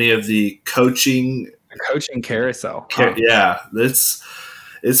over any of the coaching? The coaching carousel. Yeah, it's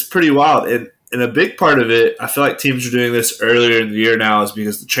pretty wild. And a big part of it, I feel like teams are doing this earlier in the year now, is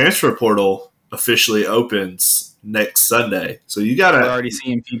because the transfer portal officially opens next Sunday. So we're already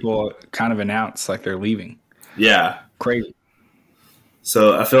seeing people kind of announce like they're leaving. Yeah. Crazy.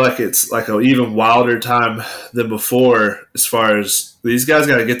 So I feel like it's like an even wilder time than before as far as these guys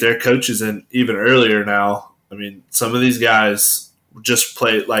got to get their coaches in even earlier now. I mean, some of these guys just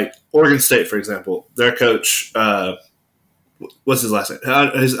play, like Oregon State, for example. Their coach, what's his last name? I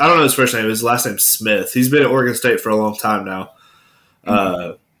don't know his first name. His last name's Smith. He's been at Oregon State for a long time now. I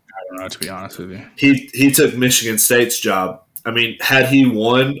don't know, to be honest with you. He took Michigan State's job. I mean, had he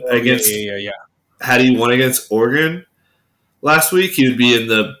won against Oregon last week, he would be in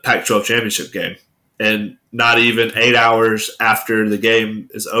the Pac-12 championship game. And not even 8 hours after the game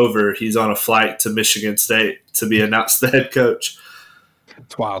is over, he's on a flight to Michigan State to be announced the head coach.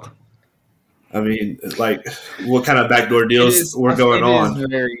 It's wild. I mean, like, what kind of backdoor deals were going on? It is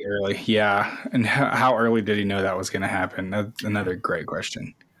very early, yeah. And how early did he know that was going to happen? That's another great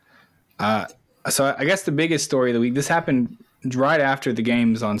question. So I guess the biggest story of the week, this happened right after the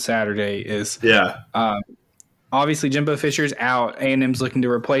games on Saturday, is obviously Jimbo Fisher's out. A&M's looking to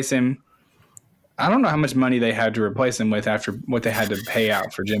replace him. I don't know how much money they had to replace him with after what they had to pay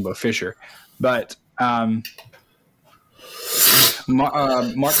out for Jimbo Fisher, but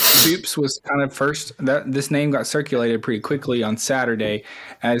Mark Stoops was kind of first. This name got circulated pretty quickly on Saturday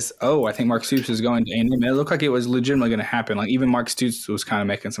as, I think Mark Stoops is going to A&M. It looked like it was legitimately going to happen. Like even Mark Stoops was kind of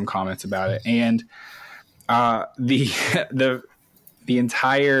making some comments about it, and the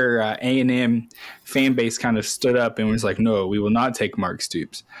entire A&M fan base kind of stood up and was like, "No, we will not take Mark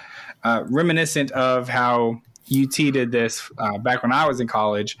Stoops." Reminiscent of how UT did this back when I was in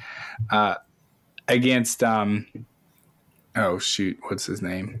college against. What's his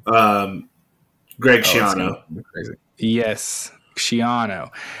name? Greg Schiano. Yes,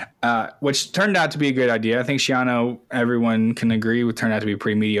 Schiano, which turned out to be a good idea. I think Schiano, everyone can agree, would turn out to be a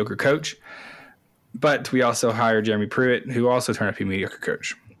pretty mediocre coach. But we also hired Jeremy Pruitt, who also turned out to be a mediocre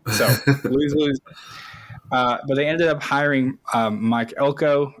coach. So lose-lose. But they ended up hiring Mike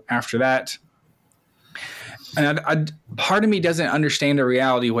Elko after that. And part of me doesn't understand a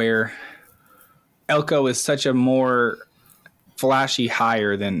reality where Elko is such a more flashy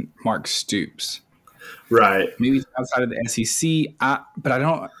hire than Mark Stoops. Right. Maybe outside of the SEC, but I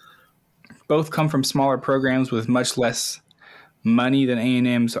don't. Both come from smaller programs with much less money than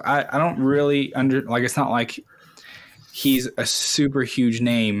A&M, so I don't really it's not like he's a super huge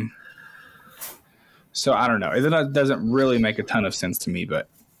name. So I don't know. It doesn't really make a ton of sense to me, but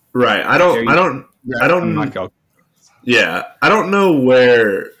right. I don't know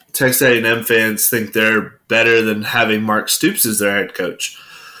where Texas A&M fans think they're better than having Mark Stoops as their head coach.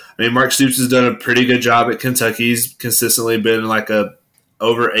 I mean, Mark Stoops has done a pretty good job at Kentucky. He's consistently been like a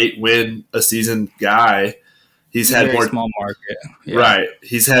over 8 win a season guy. He's had more small market, right.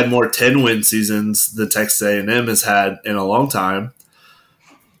 He's had more 10 win seasons than Texas A&M has had in a long time.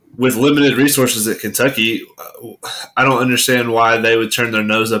 With limited resources at Kentucky, I don't understand why they would turn their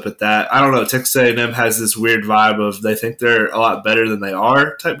nose up at that. I don't know. Texas A&M has this weird vibe of they think they're a lot better than they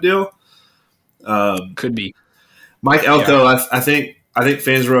are type deal. Could be. Mike Elko, I think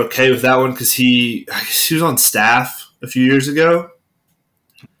fans were okay with that one because he was on staff a few years ago.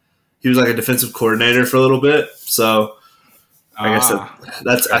 He was like a defensive coordinator for a little bit, so I guess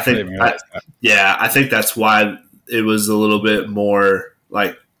that's. I think that's why it was a little bit more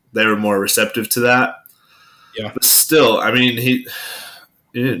like they were more receptive to that. Yeah, but still, I mean, he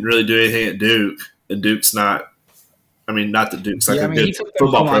didn't really do anything at Duke, and Duke's not. I mean, not that Duke's like a good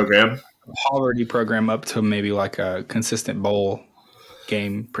football program. Poverty program up to maybe like a consistent bowl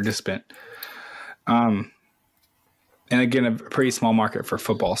game participant. And again, a pretty small market for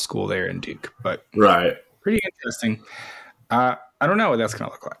football school there in Duke, but right, pretty interesting. I don't know what that's going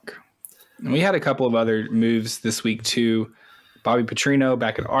to look like. And we had a couple of other moves this week too. Bobby Petrino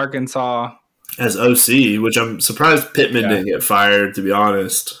back at Arkansas as OC, which I'm surprised Pittman didn't get fired. To be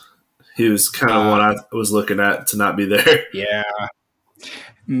honest, he was kind of one I was looking at to not be there. Yeah,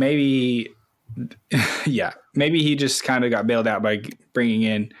 maybe he just kind of got bailed out by bringing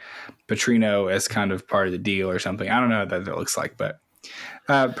in Petrino as kind of part of the deal or something. I don't know what that looks like, but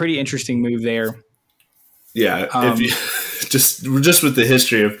pretty interesting move there. Yeah, if you just with the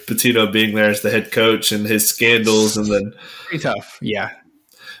history of Pitino being there as the head coach and his scandals, and then pretty tough. Yeah,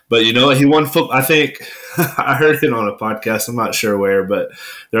 but you know he won football. I think I heard it on a podcast. I'm not sure where, but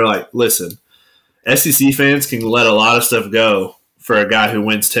they're like, listen, SEC fans can let a lot of stuff go for a guy who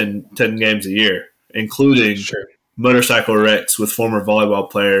wins 10 games a year, including motorcycle wrecks with former volleyball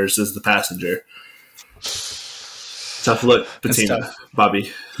players as the passenger. Tough look, Pitino,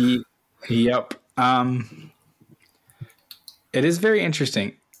 Bobby. Yep. It is very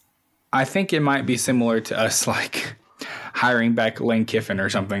interesting. I think it might be similar to us, like hiring back Lane Kiffin or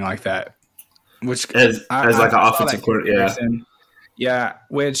something like that. Which as like an offensive coordinator, yeah.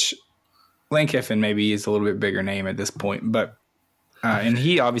 Which Lane Kiffin maybe is a little bit bigger name at this point, but and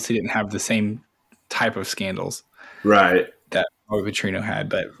he obviously didn't have the same type of scandals, right, that Bobby Petrino had.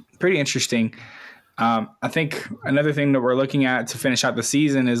 But pretty interesting. I think another thing that we're looking at to finish out the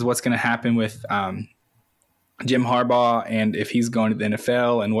season is what's going to happen with Jim Harbaugh and if he's going to the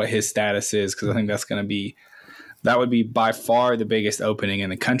NFL and what his status is, because I think that would be by far the biggest opening in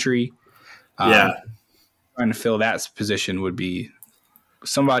the country. Trying to fill that position would be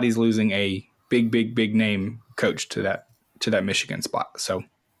somebody's losing a big name coach to that Michigan spot. So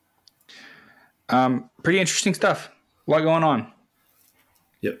pretty interesting stuff. A lot going on.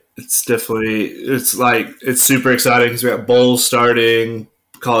 Yep, it's super exciting because we got bowls starting,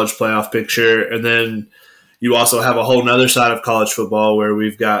 college playoff picture, and then you also have a whole nother side of college football where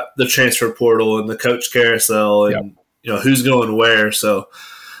we've got the transfer portal and the coach carousel and who's going where. So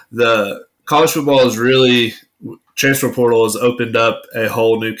the college football is really transfer portal has opened up a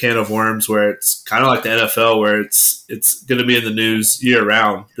whole new can of worms where it's kind of like the NFL where it's going to be in the news year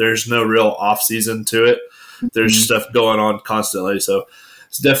round. There's no real off season to it. There's stuff going on constantly. So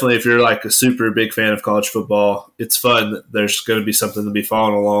it's definitely, if you're like a super big fan of college football, it's fun. There's going to be something to be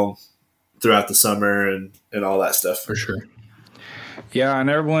following along throughout the summer and all that stuff. For sure. Yeah, and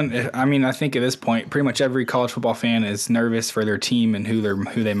everyone, I mean, I think at this point, pretty much every college football fan is nervous for their team and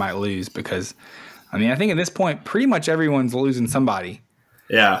who they might lose because, I mean, I think at this point, pretty much everyone's losing somebody.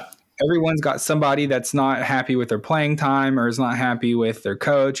 Yeah. Everyone's got somebody that's not happy with their playing time or is not happy with their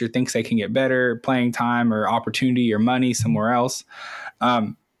coach or thinks they can get better playing time or opportunity or money somewhere else.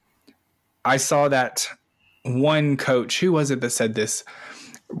 I saw that one coach, who was it that said this?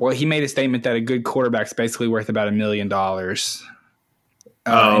 Well, he made a statement that a good quarterback's basically worth about $1 million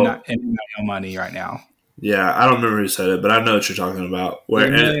in money right now. Yeah, I don't remember who said it, but I know what you're talking about. Where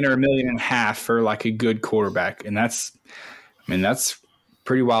 $1 million or $1.5 million for like a good quarterback, and that's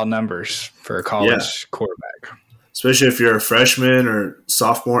pretty wild numbers for a college quarterback. Especially if you're a freshman or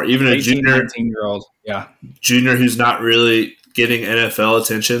sophomore, even a junior, 19-year-old, junior who's not really getting NFL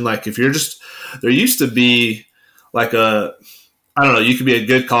attention. Like if you're just, there used to be like you could be a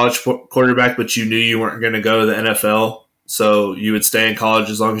good college quarterback, but you knew you weren't going to go to the NFL. So you would stay in college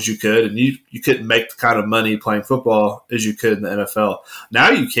as long as you could, and you couldn't make the kind of money playing football as you could in the NFL. Now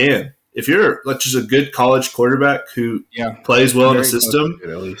you can. If you're like just a good college quarterback who plays well in the system,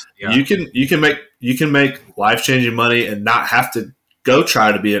 you can make life-changing money and not have to go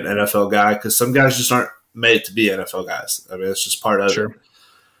try to be an NFL guy because some guys just aren't made to be NFL guys. I mean, it's just part of it.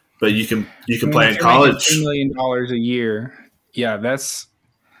 But you can play in college. $2 million a year, that's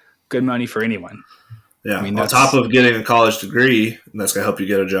good money for anyone. Yeah, I mean, on top of getting a college degree, and that's going to help you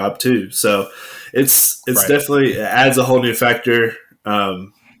get a job too. So it's definitely, it adds a whole new factor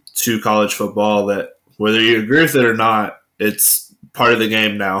to college football that whether you agree with it or not, it's part of the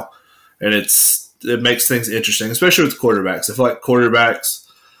game now. And it makes things interesting, especially with quarterbacks. I feel like quarterbacks,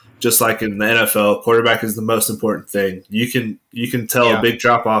 just like in the NFL, quarterback is the most important thing. You can tell a big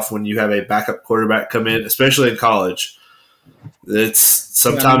drop-off when you have a backup quarterback come in, especially in college.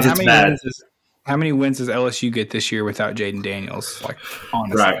 Sometimes it's bad. How many wins does LSU get this year without Jaden Daniels? Like,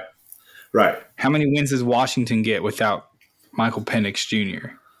 honestly. Right. How many wins does Washington get without Michael Penix Jr.?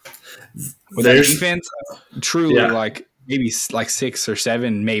 With their defense, truly, like maybe like 6 or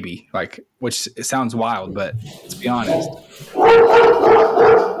 7, maybe. Like, which it sounds wild, but let's be honest.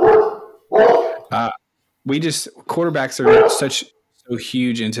 Quarterbacks are so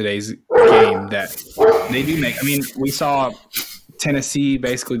huge in today's game that they do make. I mean, we saw Tennessee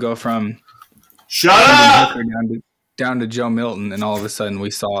basically go from Shut up! Down to Joe Milton, and all of a sudden we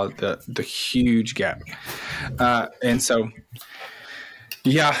saw the huge gap. And so,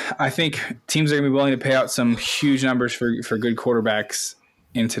 I think teams are going to be willing to pay out some huge numbers for good quarterbacks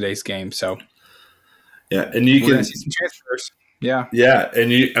in today's game. So, and you can see some transfers. And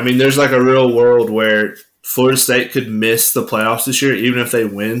there's like a real world where Florida State could miss the playoffs this year, even if they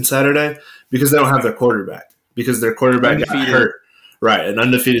win Saturday, because they don't have their quarterback, because their quarterback got hurt. Right, an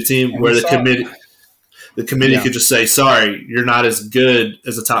undefeated team where the committee could just say, sorry, you're not as good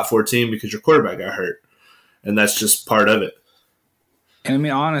as a top 4 team because your quarterback got hurt. And that's just part of it. And I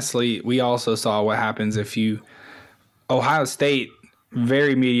mean, honestly, we also saw what happens if Ohio State,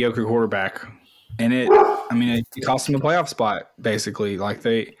 very mediocre quarterback, and it cost them a playoff spot, basically. Like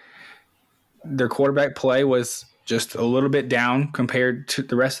their quarterback play was just a little bit down compared to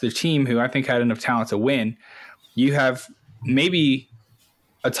the rest of the team, who I think had enough talent to win. You have maybe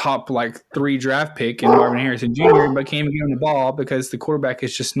a top 3 draft pick in Marvin Harrison Jr., but can't even get on the ball because the quarterback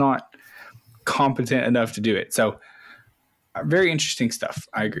is just not competent enough to do it. So very interesting stuff.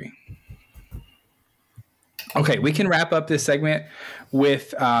 I agree. Okay, we can wrap up this segment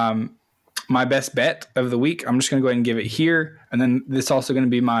with my best bet of the week. I'm just going to go ahead and give it here. And then this is also going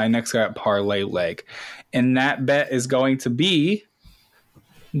to be my next guy parlay leg. And that bet is going to be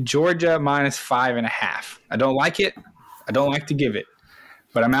Georgia minus 5.5. I don't like it. I don't like to give it.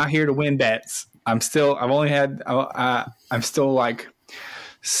 But I'm out here to win bets. I'm still like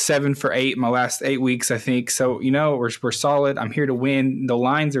 7 for 8 in my last 8 weeks, I think. So, we're solid. I'm here to win. The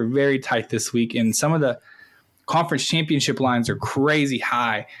lines are very tight this week, and some of the conference championship lines are crazy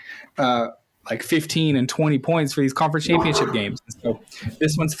high, like 15 and 20 points for these conference championship games. So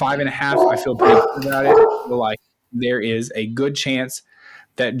this one's 5.5. I feel pretty good about it. I feel like there is a good chance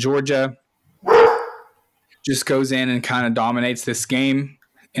that Georgia just goes in and kind of dominates this game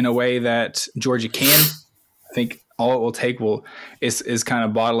in a way that Georgia can. I think all it will take is kind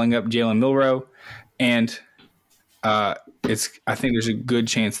of bottling up Jalen Milroe, and I think there's a good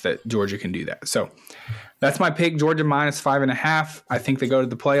chance that Georgia can do that. So that's my pick. Georgia -5.5. I think they go to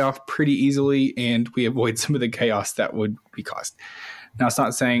the playoff pretty easily, and we avoid some of the chaos that would be caused. Now, it's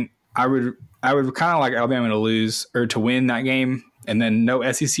not saying I would kind of like Alabama to lose or to win that game, and then no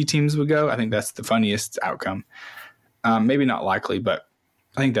SEC teams would go. I think that's the funniest outcome. Maybe not likely, but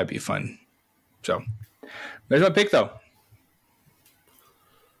I think that'd be fun. So there's my pick, though.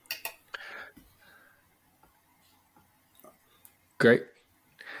 Great.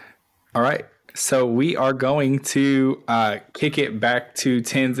 All right. So we are going to kick it back to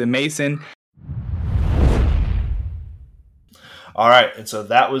Tins and Mason. All right. And so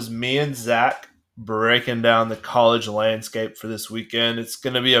that was me and Zach breaking down the college landscape for this weekend. It's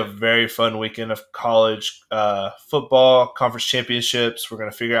going to be a very fun weekend of college football, conference championships. We're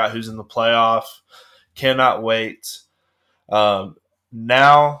going to figure out who's in the playoff. Cannot wait.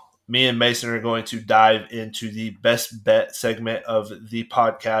 Now, me and Mason are going to dive into the best bet segment of the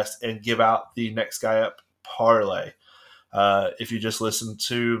podcast and give out the next guy up parlay. If you just listened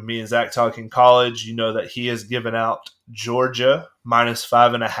to me and Zach talking college, you know that he has given out Georgia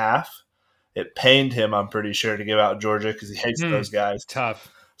 -5.5. It pained him, I'm pretty sure, to give out Georgia because he hates those guys. Tough.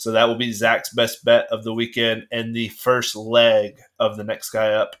 So that will be Zach's best bet of the weekend and the first leg of the next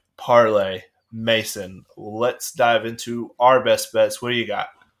guy up parlay. Mason, let's dive into our best bets. What do you got?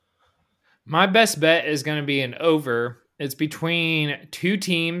 My best bet is going to be an over. It's between two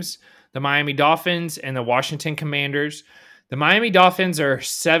teams, the Miami Dolphins and the Washington Commanders. The Miami Dolphins are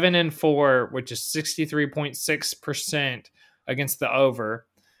 7-4, which is 63.6% against the over.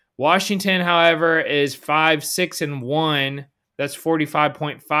 Washington, however, is 5-6-1. That's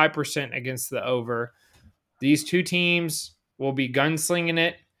 45.5% against the over. These two teams will be gunslinging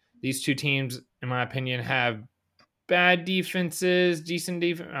it. These two teams, in my opinion, have bad defenses, decent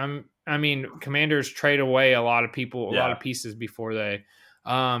defense. Commanders trade away a lot of people, a lot of pieces before they.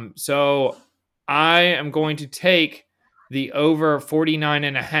 So I am going to take the over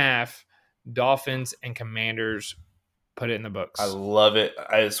 49.5 Dolphins and Commanders. Put it in the books. I love it.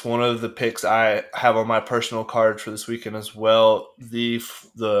 It's one of the picks I have on my personal card for this weekend as well. The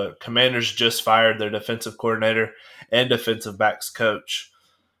Commanders just fired their defensive coordinator and defensive backs coach.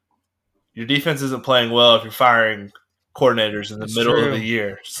 Your defense isn't playing well if you're firing coordinators in the middle of the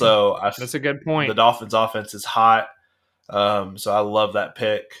year. So that's a good point. The Dolphins' offense is hot. So I love that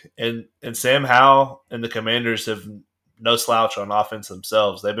pick. And Sam Howell and the Commanders have no slouch on offense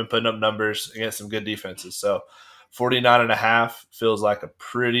themselves. They've been putting up numbers against some good defenses. So 49.5 feels like a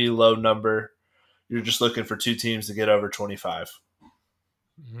pretty low number. You're just looking for two teams to get over 25.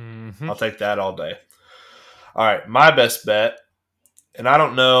 Mm-hmm. I'll take that all day. All right, my best bet. And I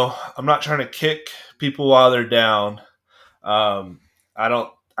don't know. I'm not trying to kick people while they're down. I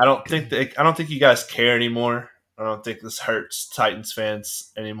don't think you guys care anymore. I don't think this hurts Titans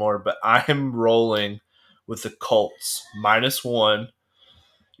fans anymore. But I am rolling with the Colts -1.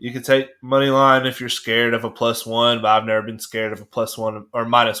 You can take money line if you're scared of a +1, but I've never been scared of a +1 or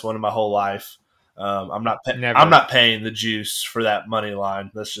 -1 in my whole life. I'm not paying the juice for that money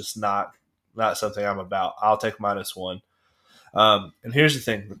line. That's just not something I'm about. I'll take -1. And here's the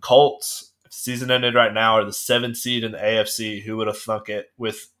thing: the Colts, if the season ended right now, are the 7th seed in the AFC. Who would have thunk it?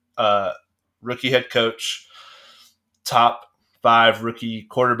 With rookie head coach, top 5 rookie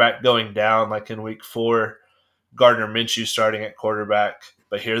quarterback going down like in week 4, Gardner Minshew starting at quarterback.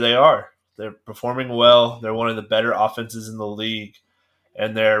 But here they are. They're performing well. They're one of the better offenses in the league.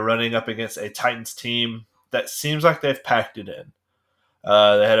 And they're running up against a Titans team that seems like they've packed it in.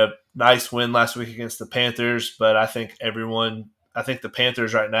 They had a nice win last week against the Panthers, but I think the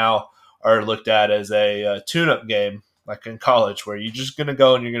Panthers right now are looked at as a tune-up game, like in college, where you're just going to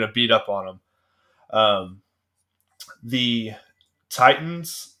go and you're going to beat up on them. The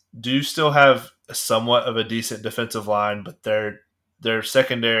Titans do still have somewhat of a decent defensive line, but their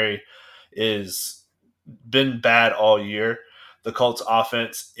secondary is been bad all year. The Colts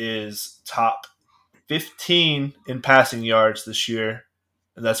offense is top 15 in passing yards this year,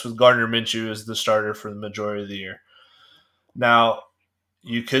 and that's with Gardner Minshew as the starter for the majority of the year. Now,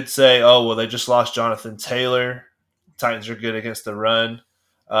 you could say, oh, well, they just lost Jonathan Taylor. Titans are good against the run.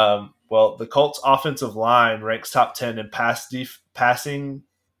 Well, the Colts offensive line ranks top 10 in pass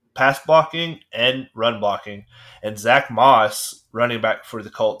blocking and run blocking. And Zach Moss, running back for the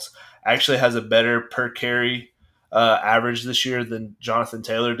Colts, actually has a better per carry average this year than Jonathan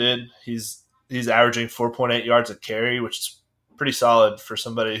Taylor did. He's averaging 4.8 yards a carry, which is pretty solid for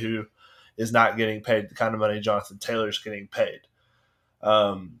somebody who is not getting paid the kind of money Jonathan Taylor's getting paid.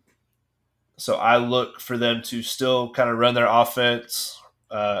 So I look for them to still kind of run their offense,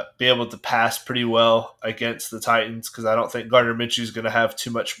 be able to pass pretty well against the Titans because I don't think Gardner Minshew is going to have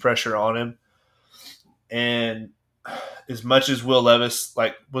too much pressure on him. And as much as Will Levis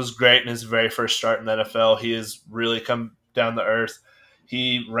was great in his very first start in the NFL, he has really come down to earth.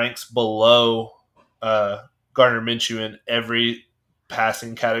 He ranks below Gardner Minshew in every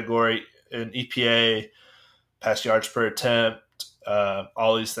passing category, in EPA, pass yards per attempt,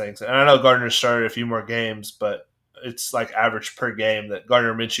 all these things. And I know Gardner started a few more games, but it's like average per game that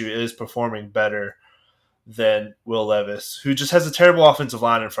Gardner Minshew is performing better than Will Levis, who just has a terrible offensive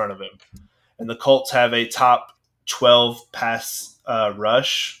line in front of him. And the Colts have a top 12 pass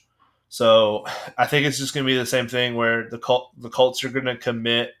rush. So I think it's just going to be the same thing where the Colts are going to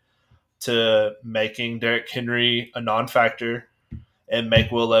commit to making Derrick Henry a non-factor and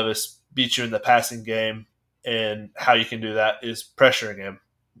make Will Levis beat you in the passing game. And how you can do that is pressuring him.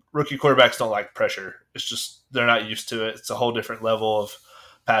 Rookie quarterbacks don't like pressure. It's just they're not used to it. It's a whole different level of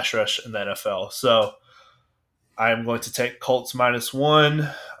pass rush in the NFL. So I am going to take Colts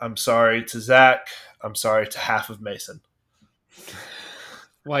 -1. I'm sorry to Zach. I'm sorry to half of Mason.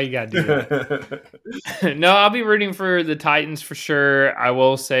 Why you got to do that? No, I'll be rooting for the Titans for sure. I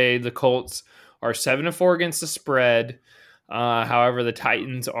will say the Colts are 7-4 against the spread. However, the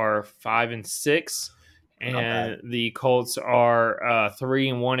Titans are 5-6. And the Colts are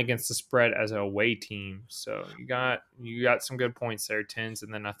 3-1 against the spread as a away team. So you got some good points there, Tens,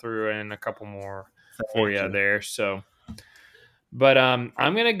 and then I threw in a couple more for you there. So, but I'm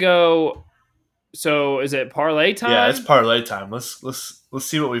gonna go. So is it parlay time? Yeah, it's parlay time. Let's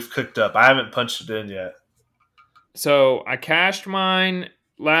see what we've cooked up. I haven't punched it in yet. So I cashed mine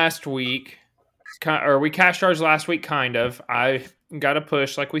last week, or we cashed ours last week, kind of. I got a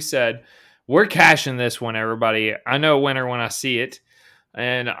push, like we said. We're cashing this one, everybody. I know a winner when I see it.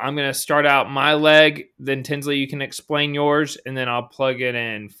 And I'm going to start out my leg. Then, Tinsley, you can explain yours, and then I'll plug it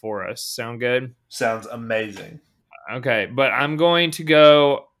in for us. Sound good? Sounds amazing. Okay, but I'm going to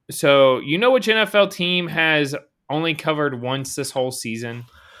go. So, you know which NFL team has only covered once this whole season?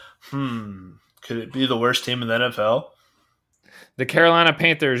 Could it be the worst team in the NFL? The Carolina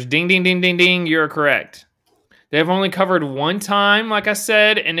Panthers. Ding, ding, ding, ding, ding. You're correct. They've only covered one time, like I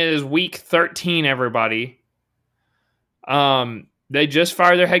said, and it is week 13, everybody. They just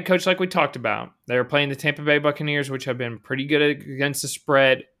fired their head coach like we talked about. They were playing the Tampa Bay Buccaneers, which have been pretty good against the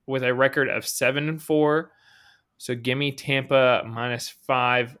spread with a record of 7-4. So give me Tampa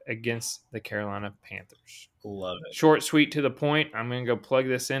 -5 against the Carolina Panthers. Love it. Short, sweet, to the point. I'm going to go plug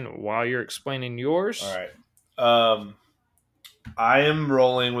this in while you're explaining yours. All right. I am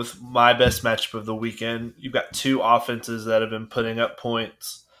rolling with my best matchup of the weekend. You've got two offenses that have been putting up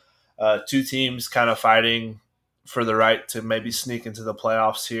points. Two teams kind of fighting for the right to maybe sneak into the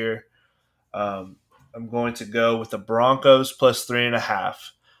playoffs here. I'm going to go with the Broncos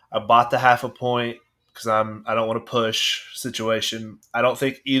 +3.5. I bought the half a point because I don't want to push situation. I don't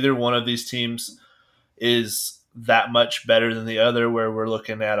think either one of these teams is that much better than the other where we're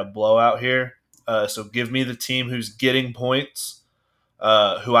looking at a blowout here. So give me the team who's getting points,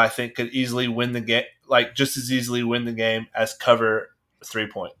 who I think could easily win the game, like just as easily win the game as cover 3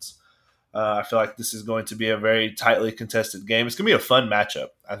 points. I feel like this is going to be a very tightly contested game. It's going to be a fun matchup.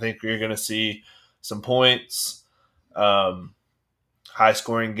 I think you're going to see some points,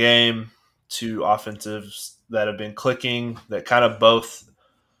 high-scoring game, two offensives that have been clicking that kind of both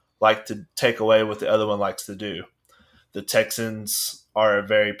like to take away what the other one likes to do. The Texans are a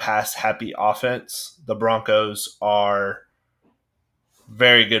very pass-happy offense. The Broncos are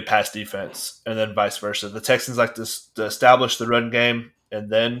very good pass defense, and then vice versa. The Texans like to establish the run game and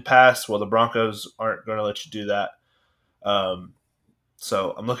then pass. Well, the Broncos aren't going to let you do that.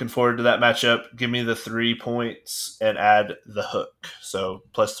 So I'm looking forward to that matchup. Give me the 3 points and add the hook. So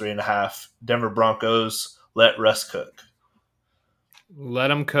 +3.5. Denver Broncos, let Russ cook. Let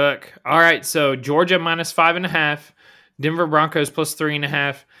them cook. All right, so Georgia -5.5. Denver Broncos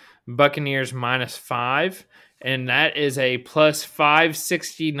 +3.5. Buccaneers -5. And that is a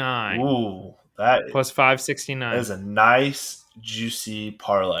 +569. Ooh, that +569. That is a nice, juicy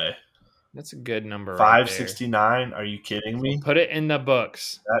parlay. That's a good number. 569? Are you kidding me? Put it in the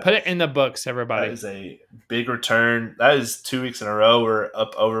books. Put it in the books, everybody. That is a big return. That is 2 weeks in a row. We're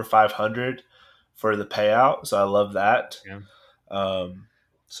up over 500 for the payout. So I love that. Yeah.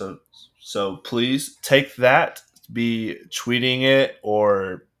 So please take that. Be tweeting it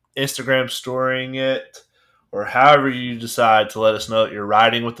or Instagram storying it, or however you decide to let us know that you're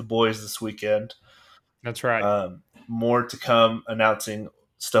riding with the boys this weekend. That's right. more to come, announcing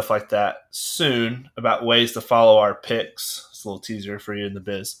stuff like that soon about ways to follow our picks. It's a little teaser for you in the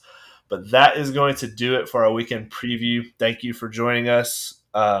biz. But that is going to do it for our weekend preview. Thank you for joining us.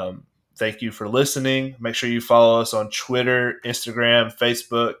 Thank you for listening. Make sure you follow us on Twitter, Instagram,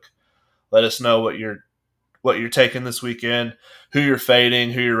 Facebook. Let us know what you're taking this weekend, who you're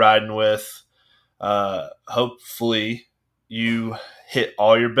fading, who you're riding with. Hopefully you hit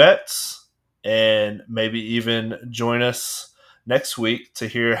all your bets and maybe even join us next week to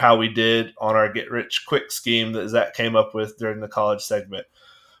hear how we did on our Get Rich Quick scheme that Zach came up with during the college segment.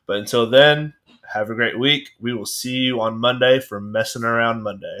 But until then, have a great week. We will see you on Monday for Messing Around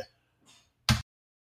Monday.